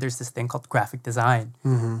 And I heard there's this thing called graphic design.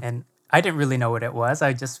 And I didn't really know what it was.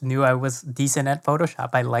 I just knew I was decent at Photoshop.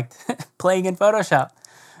 I liked playing in Photoshop.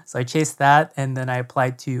 So I chased that, and then I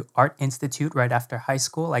applied to Art Institute right after high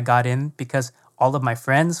school. I got in because all of my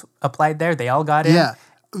friends applied there. They all got in.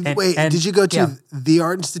 Wait, did you go to the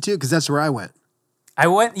Art Institute? Because that's where I went. I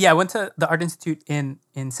went to the Art Institute in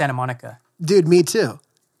Santa Monica. Dude, me too.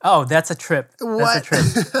 Oh, that's a trip. What?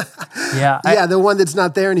 That's a trip. Yeah, the one that's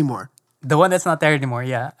not there anymore. The one that's not there anymore,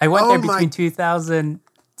 yeah. I went there between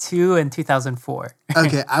 2002 and 2004.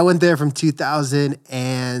 Okay, I went there from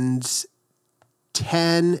 2010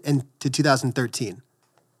 to 2013.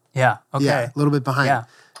 Yeah, okay. Yeah, a little bit behind. Yeah.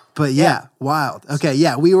 But wild. Okay,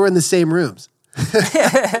 yeah, we were in the same rooms.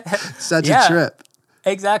 Such a trip.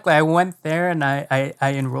 Exactly. I went there and I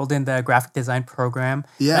enrolled in the graphic design program.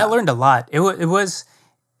 Yeah. And I learned a lot. It was,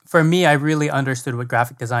 for me, I really understood what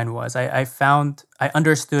graphic design was. I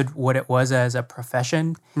understood what it was as a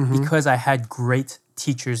profession because I had great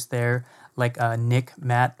teachers there, like Nick,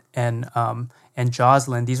 Matt, and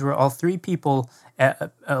Jocelyn. These were all three people,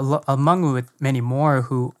 among with many more,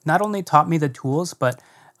 who not only taught me the tools, but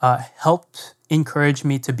helped encourage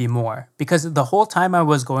me to be more. Because the whole time I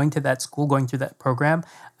was going to that school, going through that program,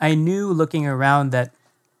 I knew looking around that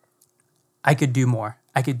I could do more.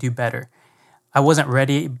 I could do better. I wasn't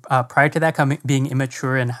ready prior to that, being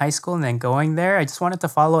immature in high school and then going there. I just wanted to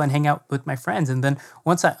follow and hang out with my friends. And then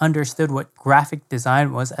once I understood what graphic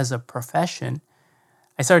design was as a profession,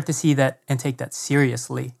 I started to see that and take that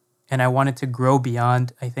seriously. And I wanted to grow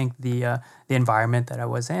beyond, I think, the environment that I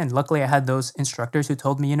was in. Luckily, I had those instructors who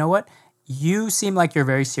told me, you know what? You seem like you're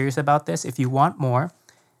very serious about this. If you want more,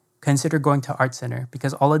 consider going to Art Center.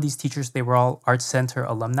 Because all of these teachers, they were all Art Center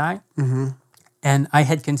alumni. And I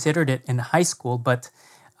had considered it in high school. But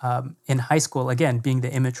in high school, again, being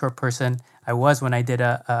the immature person I was when I did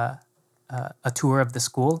a tour of the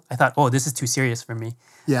school, I thought, oh, this is too serious for me.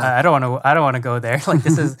 I don't want to go there. Like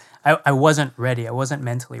this is, I wasn't ready. I wasn't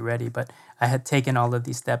mentally ready, but I had taken all of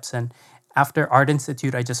these steps. And after Art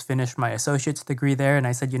Institute, I just finished my associate's degree there. And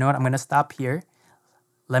I said, you know what, I'm going to stop here.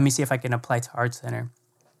 Let me see if I can apply to Art Center.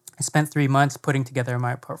 I spent 3 months putting together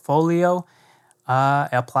my portfolio. I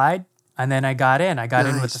applied, and then I got in. I got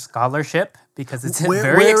in with a scholarship because it's very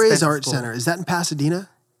expensive. Where is Art Center? Is that in Pasadena?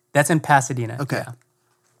 That's in Pasadena. Okay.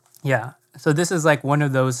 Yeah. So this is like one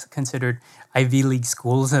of those considered Ivy League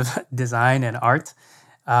schools of design and art.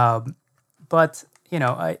 But, you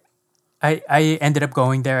know, I ended up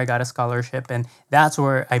going there. I got a scholarship, and that's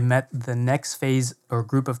where I met the next phase or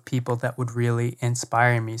group of people that would really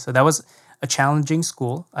inspire me. So that was a challenging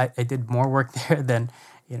school. I did more work there than,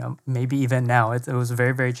 you know, maybe even now. It was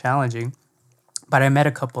very, very challenging. But I met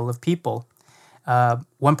a couple of people.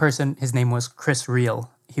 One person, his name was Chris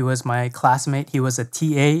Reel. He was my classmate. He was a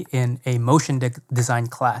TA in a motion design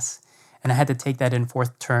class. And I had to take that in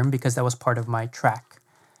fourth term because that was part of my track.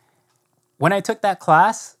 When I took that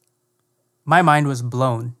class, my mind was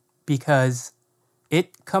blown because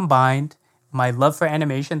it combined my love for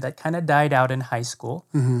animation that kind of died out in high school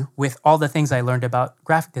with all the things I learned about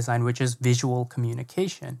graphic design, which is visual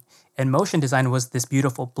communication. And motion design was this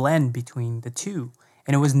beautiful blend between the two.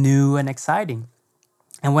 And it was new and exciting.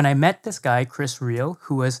 And when I met this guy, Chris Reel,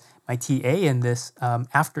 who was my TA in this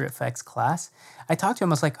After Effects class, I talked to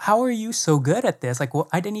him. I was like, how are you so good at this? Like, well,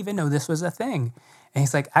 I didn't even know this was a thing. And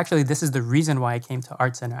he's like, actually, this is the reason why I came to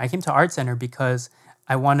Art Center. I came to Art Center because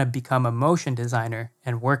I want to become a motion designer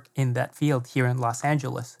and work in that field here in Los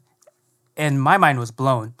Angeles. And my mind was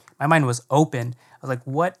blown. My mind was open. I was like,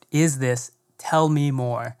 what is this? Tell me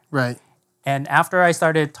more. Right. And after I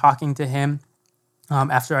started talking to him,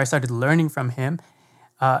 after I started learning from him,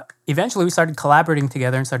 eventually we started collaborating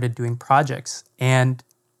together and started doing projects. And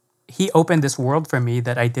he opened this world for me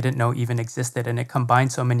that I didn't know even existed. And it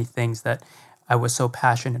combined so many things that I was so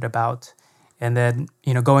passionate about. And then,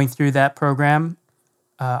 going through that program,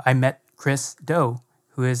 I met Chris Doe,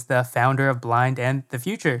 who is the founder of Blind and the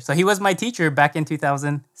Future. So he was my teacher back in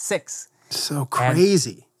 2006. So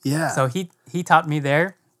crazy. Yeah. So he taught me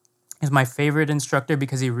there. He's my favorite instructor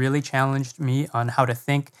because he really challenged me on how to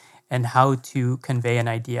think and how to convey an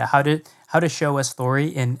idea, how to show a story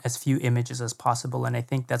in as few images as possible. And I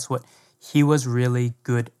think that's what he was really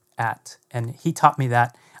good at. And he taught me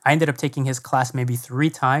that. I ended up taking his class maybe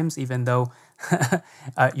 3 times, even though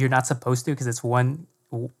you're not supposed to because it's one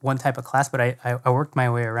type of class, but I worked my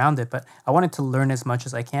way around it. But I wanted to learn as much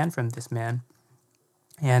as I can from this man.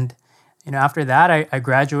 And, after that, I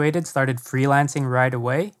graduated, started freelancing right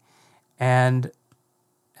away. And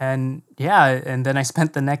then I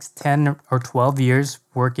spent the next 10 or 12 years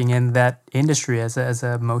working in that industry as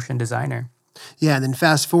a motion designer. Yeah, and then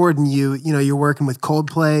fast forward and you're working with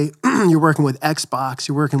Coldplay, you're working with Xbox,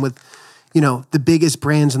 you're working with, the biggest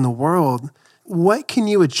brands in the world. What can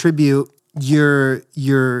you attribute your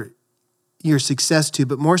success to?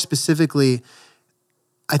 But more specifically,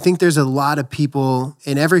 I think there's a lot of people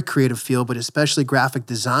in every creative field, but especially graphic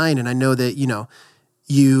design. And I know that,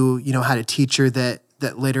 you had a teacher that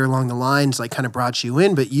later along the lines kind of brought you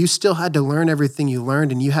in, but you still had to learn everything you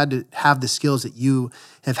learned, and you had to have the skills that you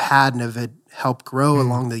have had and have helped grow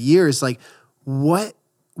along the years.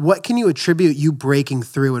 What can you attribute you breaking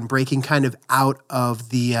through and breaking kind of out of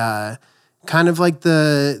the kind of like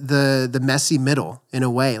the messy middle in a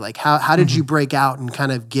way? How did you break out and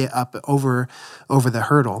kind of get up over the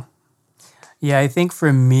hurdle? Yeah, I think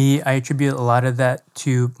for me, I attribute a lot of that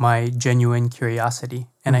to my genuine curiosity.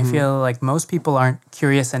 And I feel like most people aren't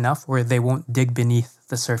curious enough where they won't dig beneath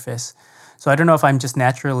the surface. So I don't know if I'm just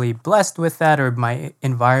naturally blessed with that or my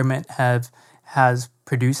environment has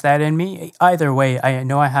produced that in me. Either way, I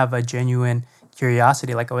know I have a genuine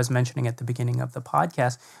curiosity. Like I was mentioning at the beginning of the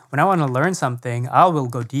podcast, when I want to learn something, I will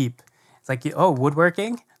go deep. It's like,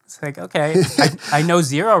 woodworking? It's like, okay, I know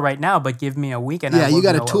 0 right now, but give me a week and I will you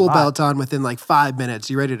got know a tool lot. belt on within 5 minutes.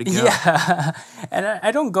 You're ready to go. Yeah, and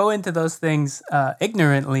I don't go into those things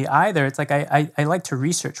ignorantly either. It's like I like to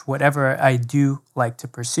research whatever I do like to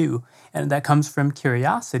pursue. And that comes from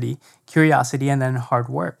curiosity and then hard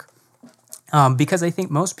work. Because I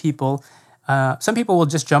think most people, some people will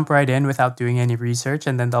just jump right in without doing any research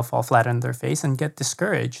and then they'll fall flat on their face and get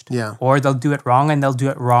discouraged. Yeah. Or they'll do it wrong and they'll do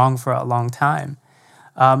it wrong for a long time.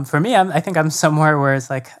 For me, I think I'm somewhere where it's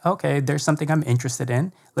like, okay, there's something I'm interested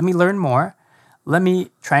in. Let me learn more. Let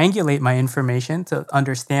me triangulate my information to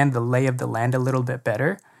understand the lay of the land a little bit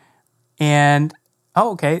better. And,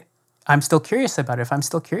 okay, I'm still curious about it. If I'm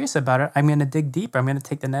still curious about it, I'm going to dig deeper. I'm going to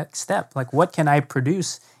take the next step. Like, what can I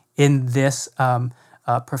produce in this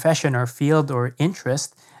profession or field or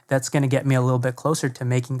interest that's going to get me a little bit closer to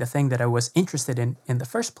making the thing that I was interested in the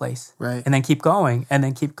first place? Right. And then keep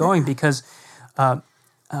going because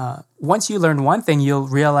once you learn one thing, you'll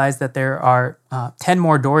realize that there are 10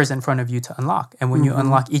 more doors in front of you to unlock. And when you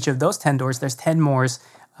unlock each of those 10 doors, there's 10 more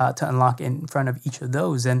to unlock in front of each of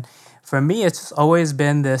those. And for me, it's always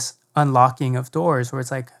been this unlocking of doors where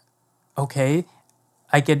it's like, okay,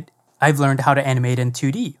 I've learned how to animate in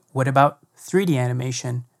 2D. What about 3D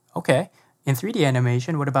animation? Okay, in 3D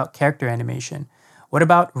animation, what about character animation? What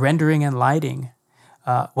about rendering and lighting?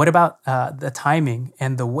 What about the timing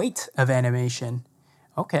and the weight of animation?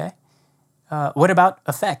 Okay. What about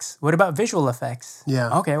effects? What about visual effects?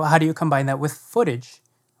 Yeah. Okay. Well, how do you combine that with footage?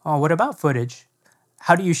 Oh, what about footage?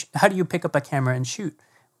 How do you pick up a camera and shoot?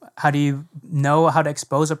 How do you know how to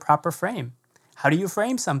expose a proper frame? How do you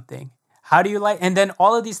frame something? How do you light? And then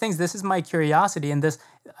all of these things. This is my curiosity, and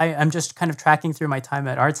I'm just kind of tracking through my time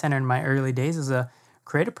at Art Center in my early days as a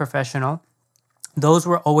creative professional. Those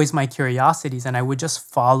were always my curiosities, and I would just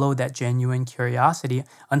follow that genuine curiosity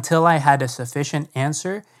until I had a sufficient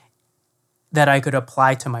answer that I could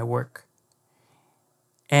apply to my work.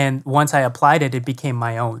 And once I applied it, it became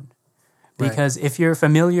my own. Because if you're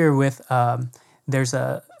familiar with, there's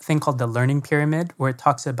a thing called the learning pyramid where it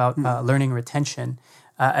talks about learning retention.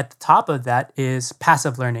 At the top of that is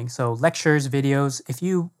passive learning. So lectures, videos, if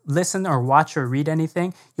you listen or watch or read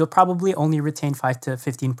anything, you'll probably only retain 5 to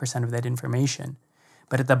 15% of that information.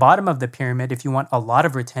 But at the bottom of the pyramid, if you want a lot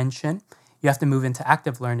of retention, you have to move into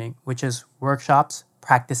active learning, which is workshops,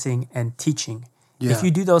 practicing, and teaching. Yeah. If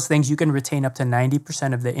you do those things, you can retain up to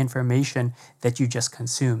 90% of the information that you just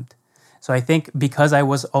consumed. So I think because I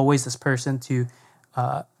was always this person to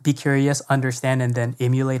be curious, understand, and then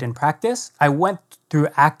emulate and practice, I went through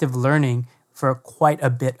active learning for quite a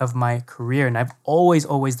bit of my career. And I've always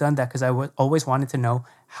done that because I always wanted to know,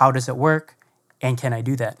 how does it work and can I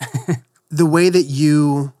do that? The way that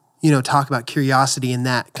you talk about curiosity and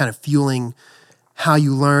that kind of fueling how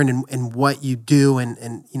you learn and what you do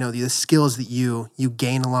and the skills that you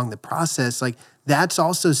gain along the process, like that's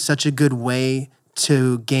also such a good way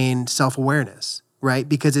to gain self-awareness, right?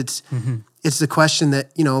 Because it's the question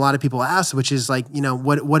that, a lot of people ask, which is like,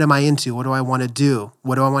 what am I into? What do I want to do?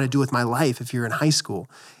 What do I want to do with my life if you're in high school?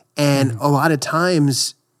 And a lot of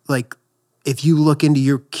times, like, if you look into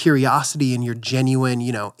your curiosity and your genuine,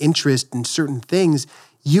 interest in certain things,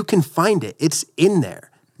 you can find it. It's in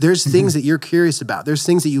there. There's things that you're curious about. There's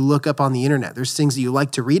things that you look up on the internet. There's things that you like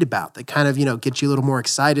to read about that kind of, get you a little more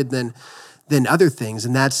excited than other things.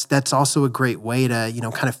 And that's also a great way to,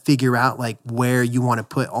 kind of figure out like where you want to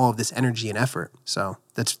put all of this energy and effort. So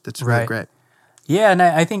that's really great. Yeah, and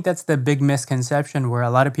I think that's the big misconception where a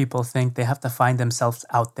lot of people think they have to find themselves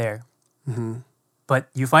out there. But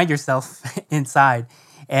you find yourself inside.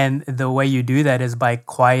 And the way you do that is by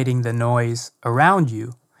quieting the noise around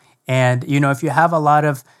you. And, if you have a lot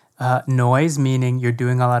of noise, meaning you're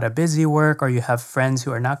doing a lot of busy work, or you have friends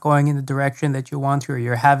who are not going in the direction that you want to, or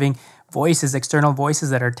you're having voices, external voices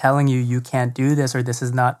that are telling you you can't do this or this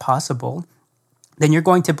is not possible, then you're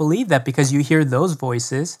going to believe that because you hear those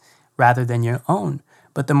voices rather than your own.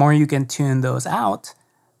 But the more you can tune those out,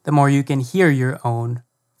 the more you can hear your own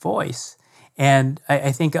voice. And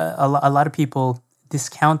I think a lot of people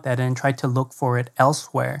discount that and try to look for it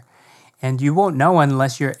elsewhere. And you won't know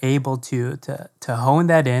unless you're able to hone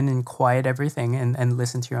that in and quiet everything and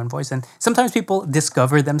listen to your own voice. And sometimes people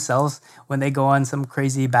discover themselves when they go on some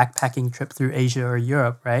crazy backpacking trip through Asia or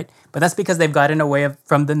Europe, right? But that's because they've gotten away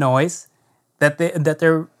from the noise that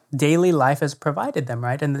their daily life has provided them,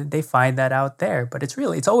 right? And they find that out there. But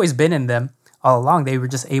it's always been in them all along. They were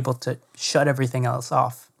just able to shut everything else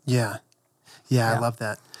off. Yeah, I love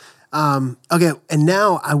that. Okay, and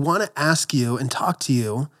now I want to ask you and talk to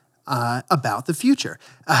you about the future,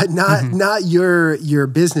 not your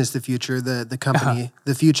business, the future, the company,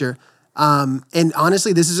 the future. And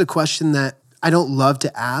honestly, this is a question that I don't love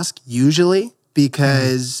to ask usually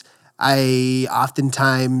because I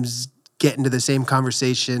oftentimes get into the same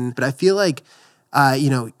conversation. But I feel like,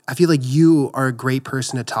 you are a great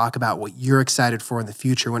person to talk about what you're excited for in the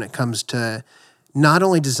future when it comes to not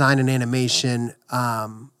only design and animation,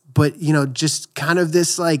 but just kind of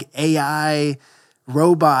this like AI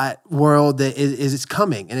robot world that is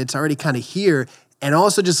coming and it's already kind of here. And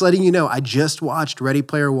also just letting you know, I just watched Ready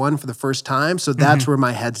Player One for the first time. So that's where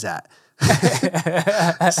my head's at.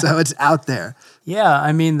 So it's out there. Yeah.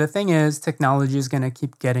 I mean, the thing is, technology is going to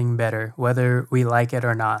keep getting better, whether we like it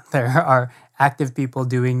or not. There are active people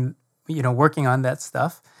doing, working on that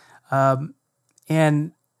stuff.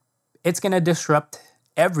 And it's going to disrupt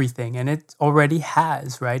everything, and it already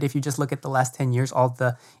has, right? If you just look at the last 10 years, all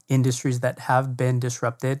the industries that have been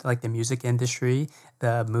disrupted, like the music industry,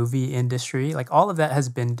 the movie industry, like all of that has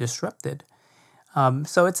been disrupted.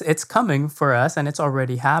 So it's coming for us, and it's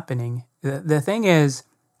already happening. The thing is,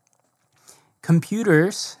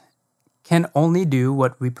 computers can only do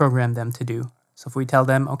what we program them to do. So if we tell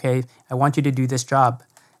them, okay, I want you to do this job,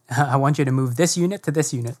 I want you to move this unit to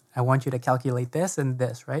this unit, I want you to calculate this and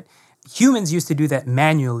this, right? Humans used to do that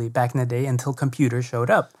manually back in the day until computers showed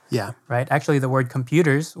up. Yeah. Right? Actually, the word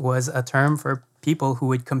computers was a term for people who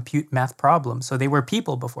would compute math problems. So they were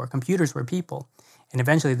people before. Computers were people. And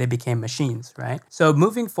eventually they became machines, right? So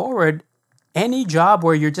moving forward, any job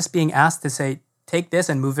where you're just being asked to say, take this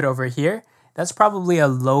and move it over here, that's probably a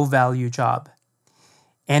low value job.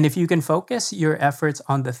 And if you can focus your efforts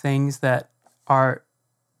on the things that are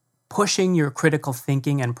pushing your critical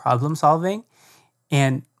thinking and problem solving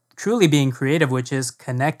and truly being creative, which is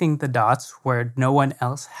connecting the dots where no one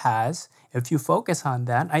else has. If you focus on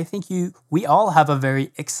that, I think we all have a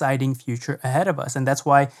very exciting future ahead of us. And that's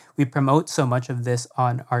why we promote so much of this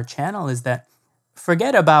on our channel, is that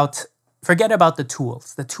forget about the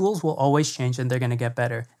tools. The tools will always change and they're going to get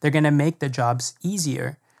better. They're going to make the jobs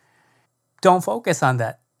easier. Don't focus on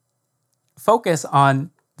that. Focus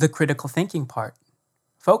on the critical thinking part.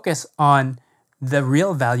 Focus on the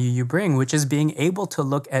real value you bring, which is being able to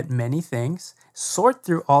look at many things, sort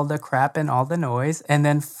through all the crap and all the noise, and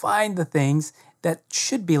then find the things that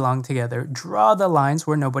should belong together. Draw the lines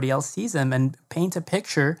where nobody else sees them and paint a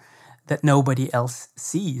picture that nobody else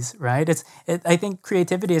sees, right? I think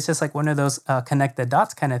creativity is just like one of those connect the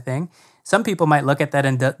dots kind of thing. Some people might look at that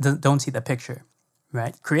and don't see the picture,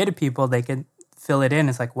 right? Creative people, they can fill it in.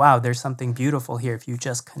 It's like, wow, there's something beautiful here if you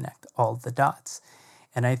just connect all the dots.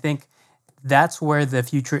 And I think that's where the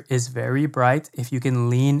future is very bright. If you can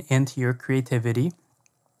lean into your creativity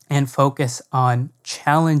and focus on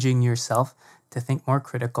challenging yourself to think more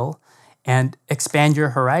critical and expand your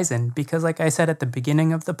horizon. Because like I said at the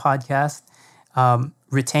beginning of the podcast,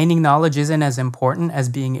 retaining knowledge isn't as important as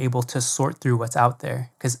being able to sort through what's out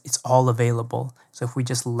there because it's all available. So if we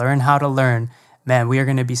just learn how to learn, man, we are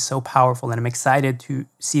going to be so powerful. And I'm excited to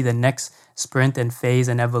see the next sprint and phase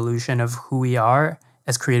and evolution of who we are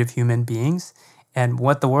as creative human beings and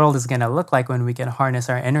what the world is going to look like when we can harness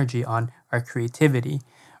our energy on our creativity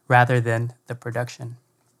rather than the production.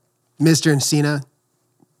 Mr. Encina,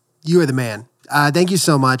 you are the man. Thank you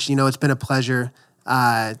so much. It's been a pleasure.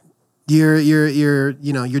 You're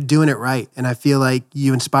doing it right. And I feel like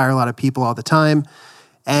you inspire a lot of people all the time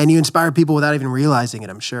and you inspire people without even realizing it,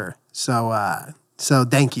 I'm sure. So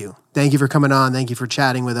thank you. Thank you for coming on. Thank you for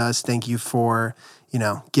chatting with us. Thank you for,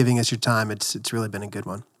 giving us your time. It's really been a good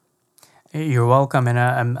one. You're welcome. And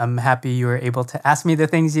I'm happy you were able to ask me the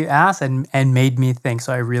things you asked and made me think.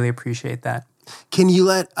 So I really appreciate that. Can you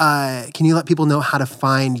let people know how to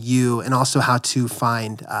find you and also how to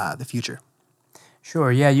find the future?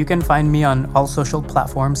 Sure. Yeah, you can find me on all social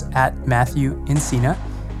platforms at Matthew Encina.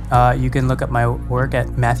 You can look up my work at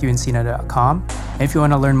MatthewEncina.com. And if you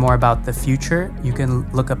want to learn more about the future, you can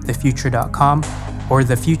look up thefuture.com or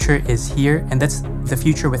The Future Is Here, and that's The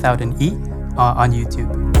Future without an E on YouTube.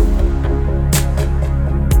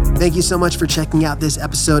 Thank you so much for checking out this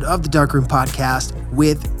episode of the Darkroom Podcast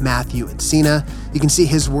with Matthew Encina. You can see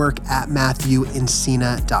his work at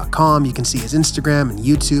MatthewEncina.com. You can see his Instagram and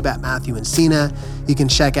YouTube at Matthew Encina. You can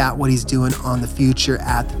check out what he's doing on the future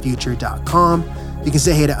at thefuture.com. You can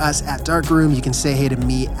say hey to us at Darkroom. You can say hey to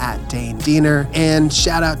me at Dane Diener. And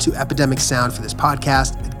shout out to Epidemic Sound for this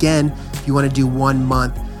podcast. Again, if you want to do 1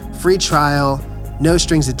 month free trial, no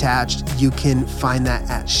strings attached, you can find that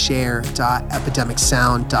at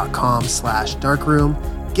share.epidemicsound.com/darkroom.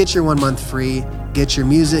 Get your 1 month free, get your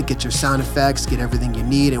music, get your sound effects, get everything you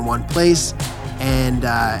need in one place, and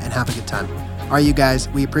have a good time. All right, you guys,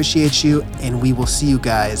 we appreciate you, and we will see you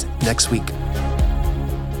guys next week.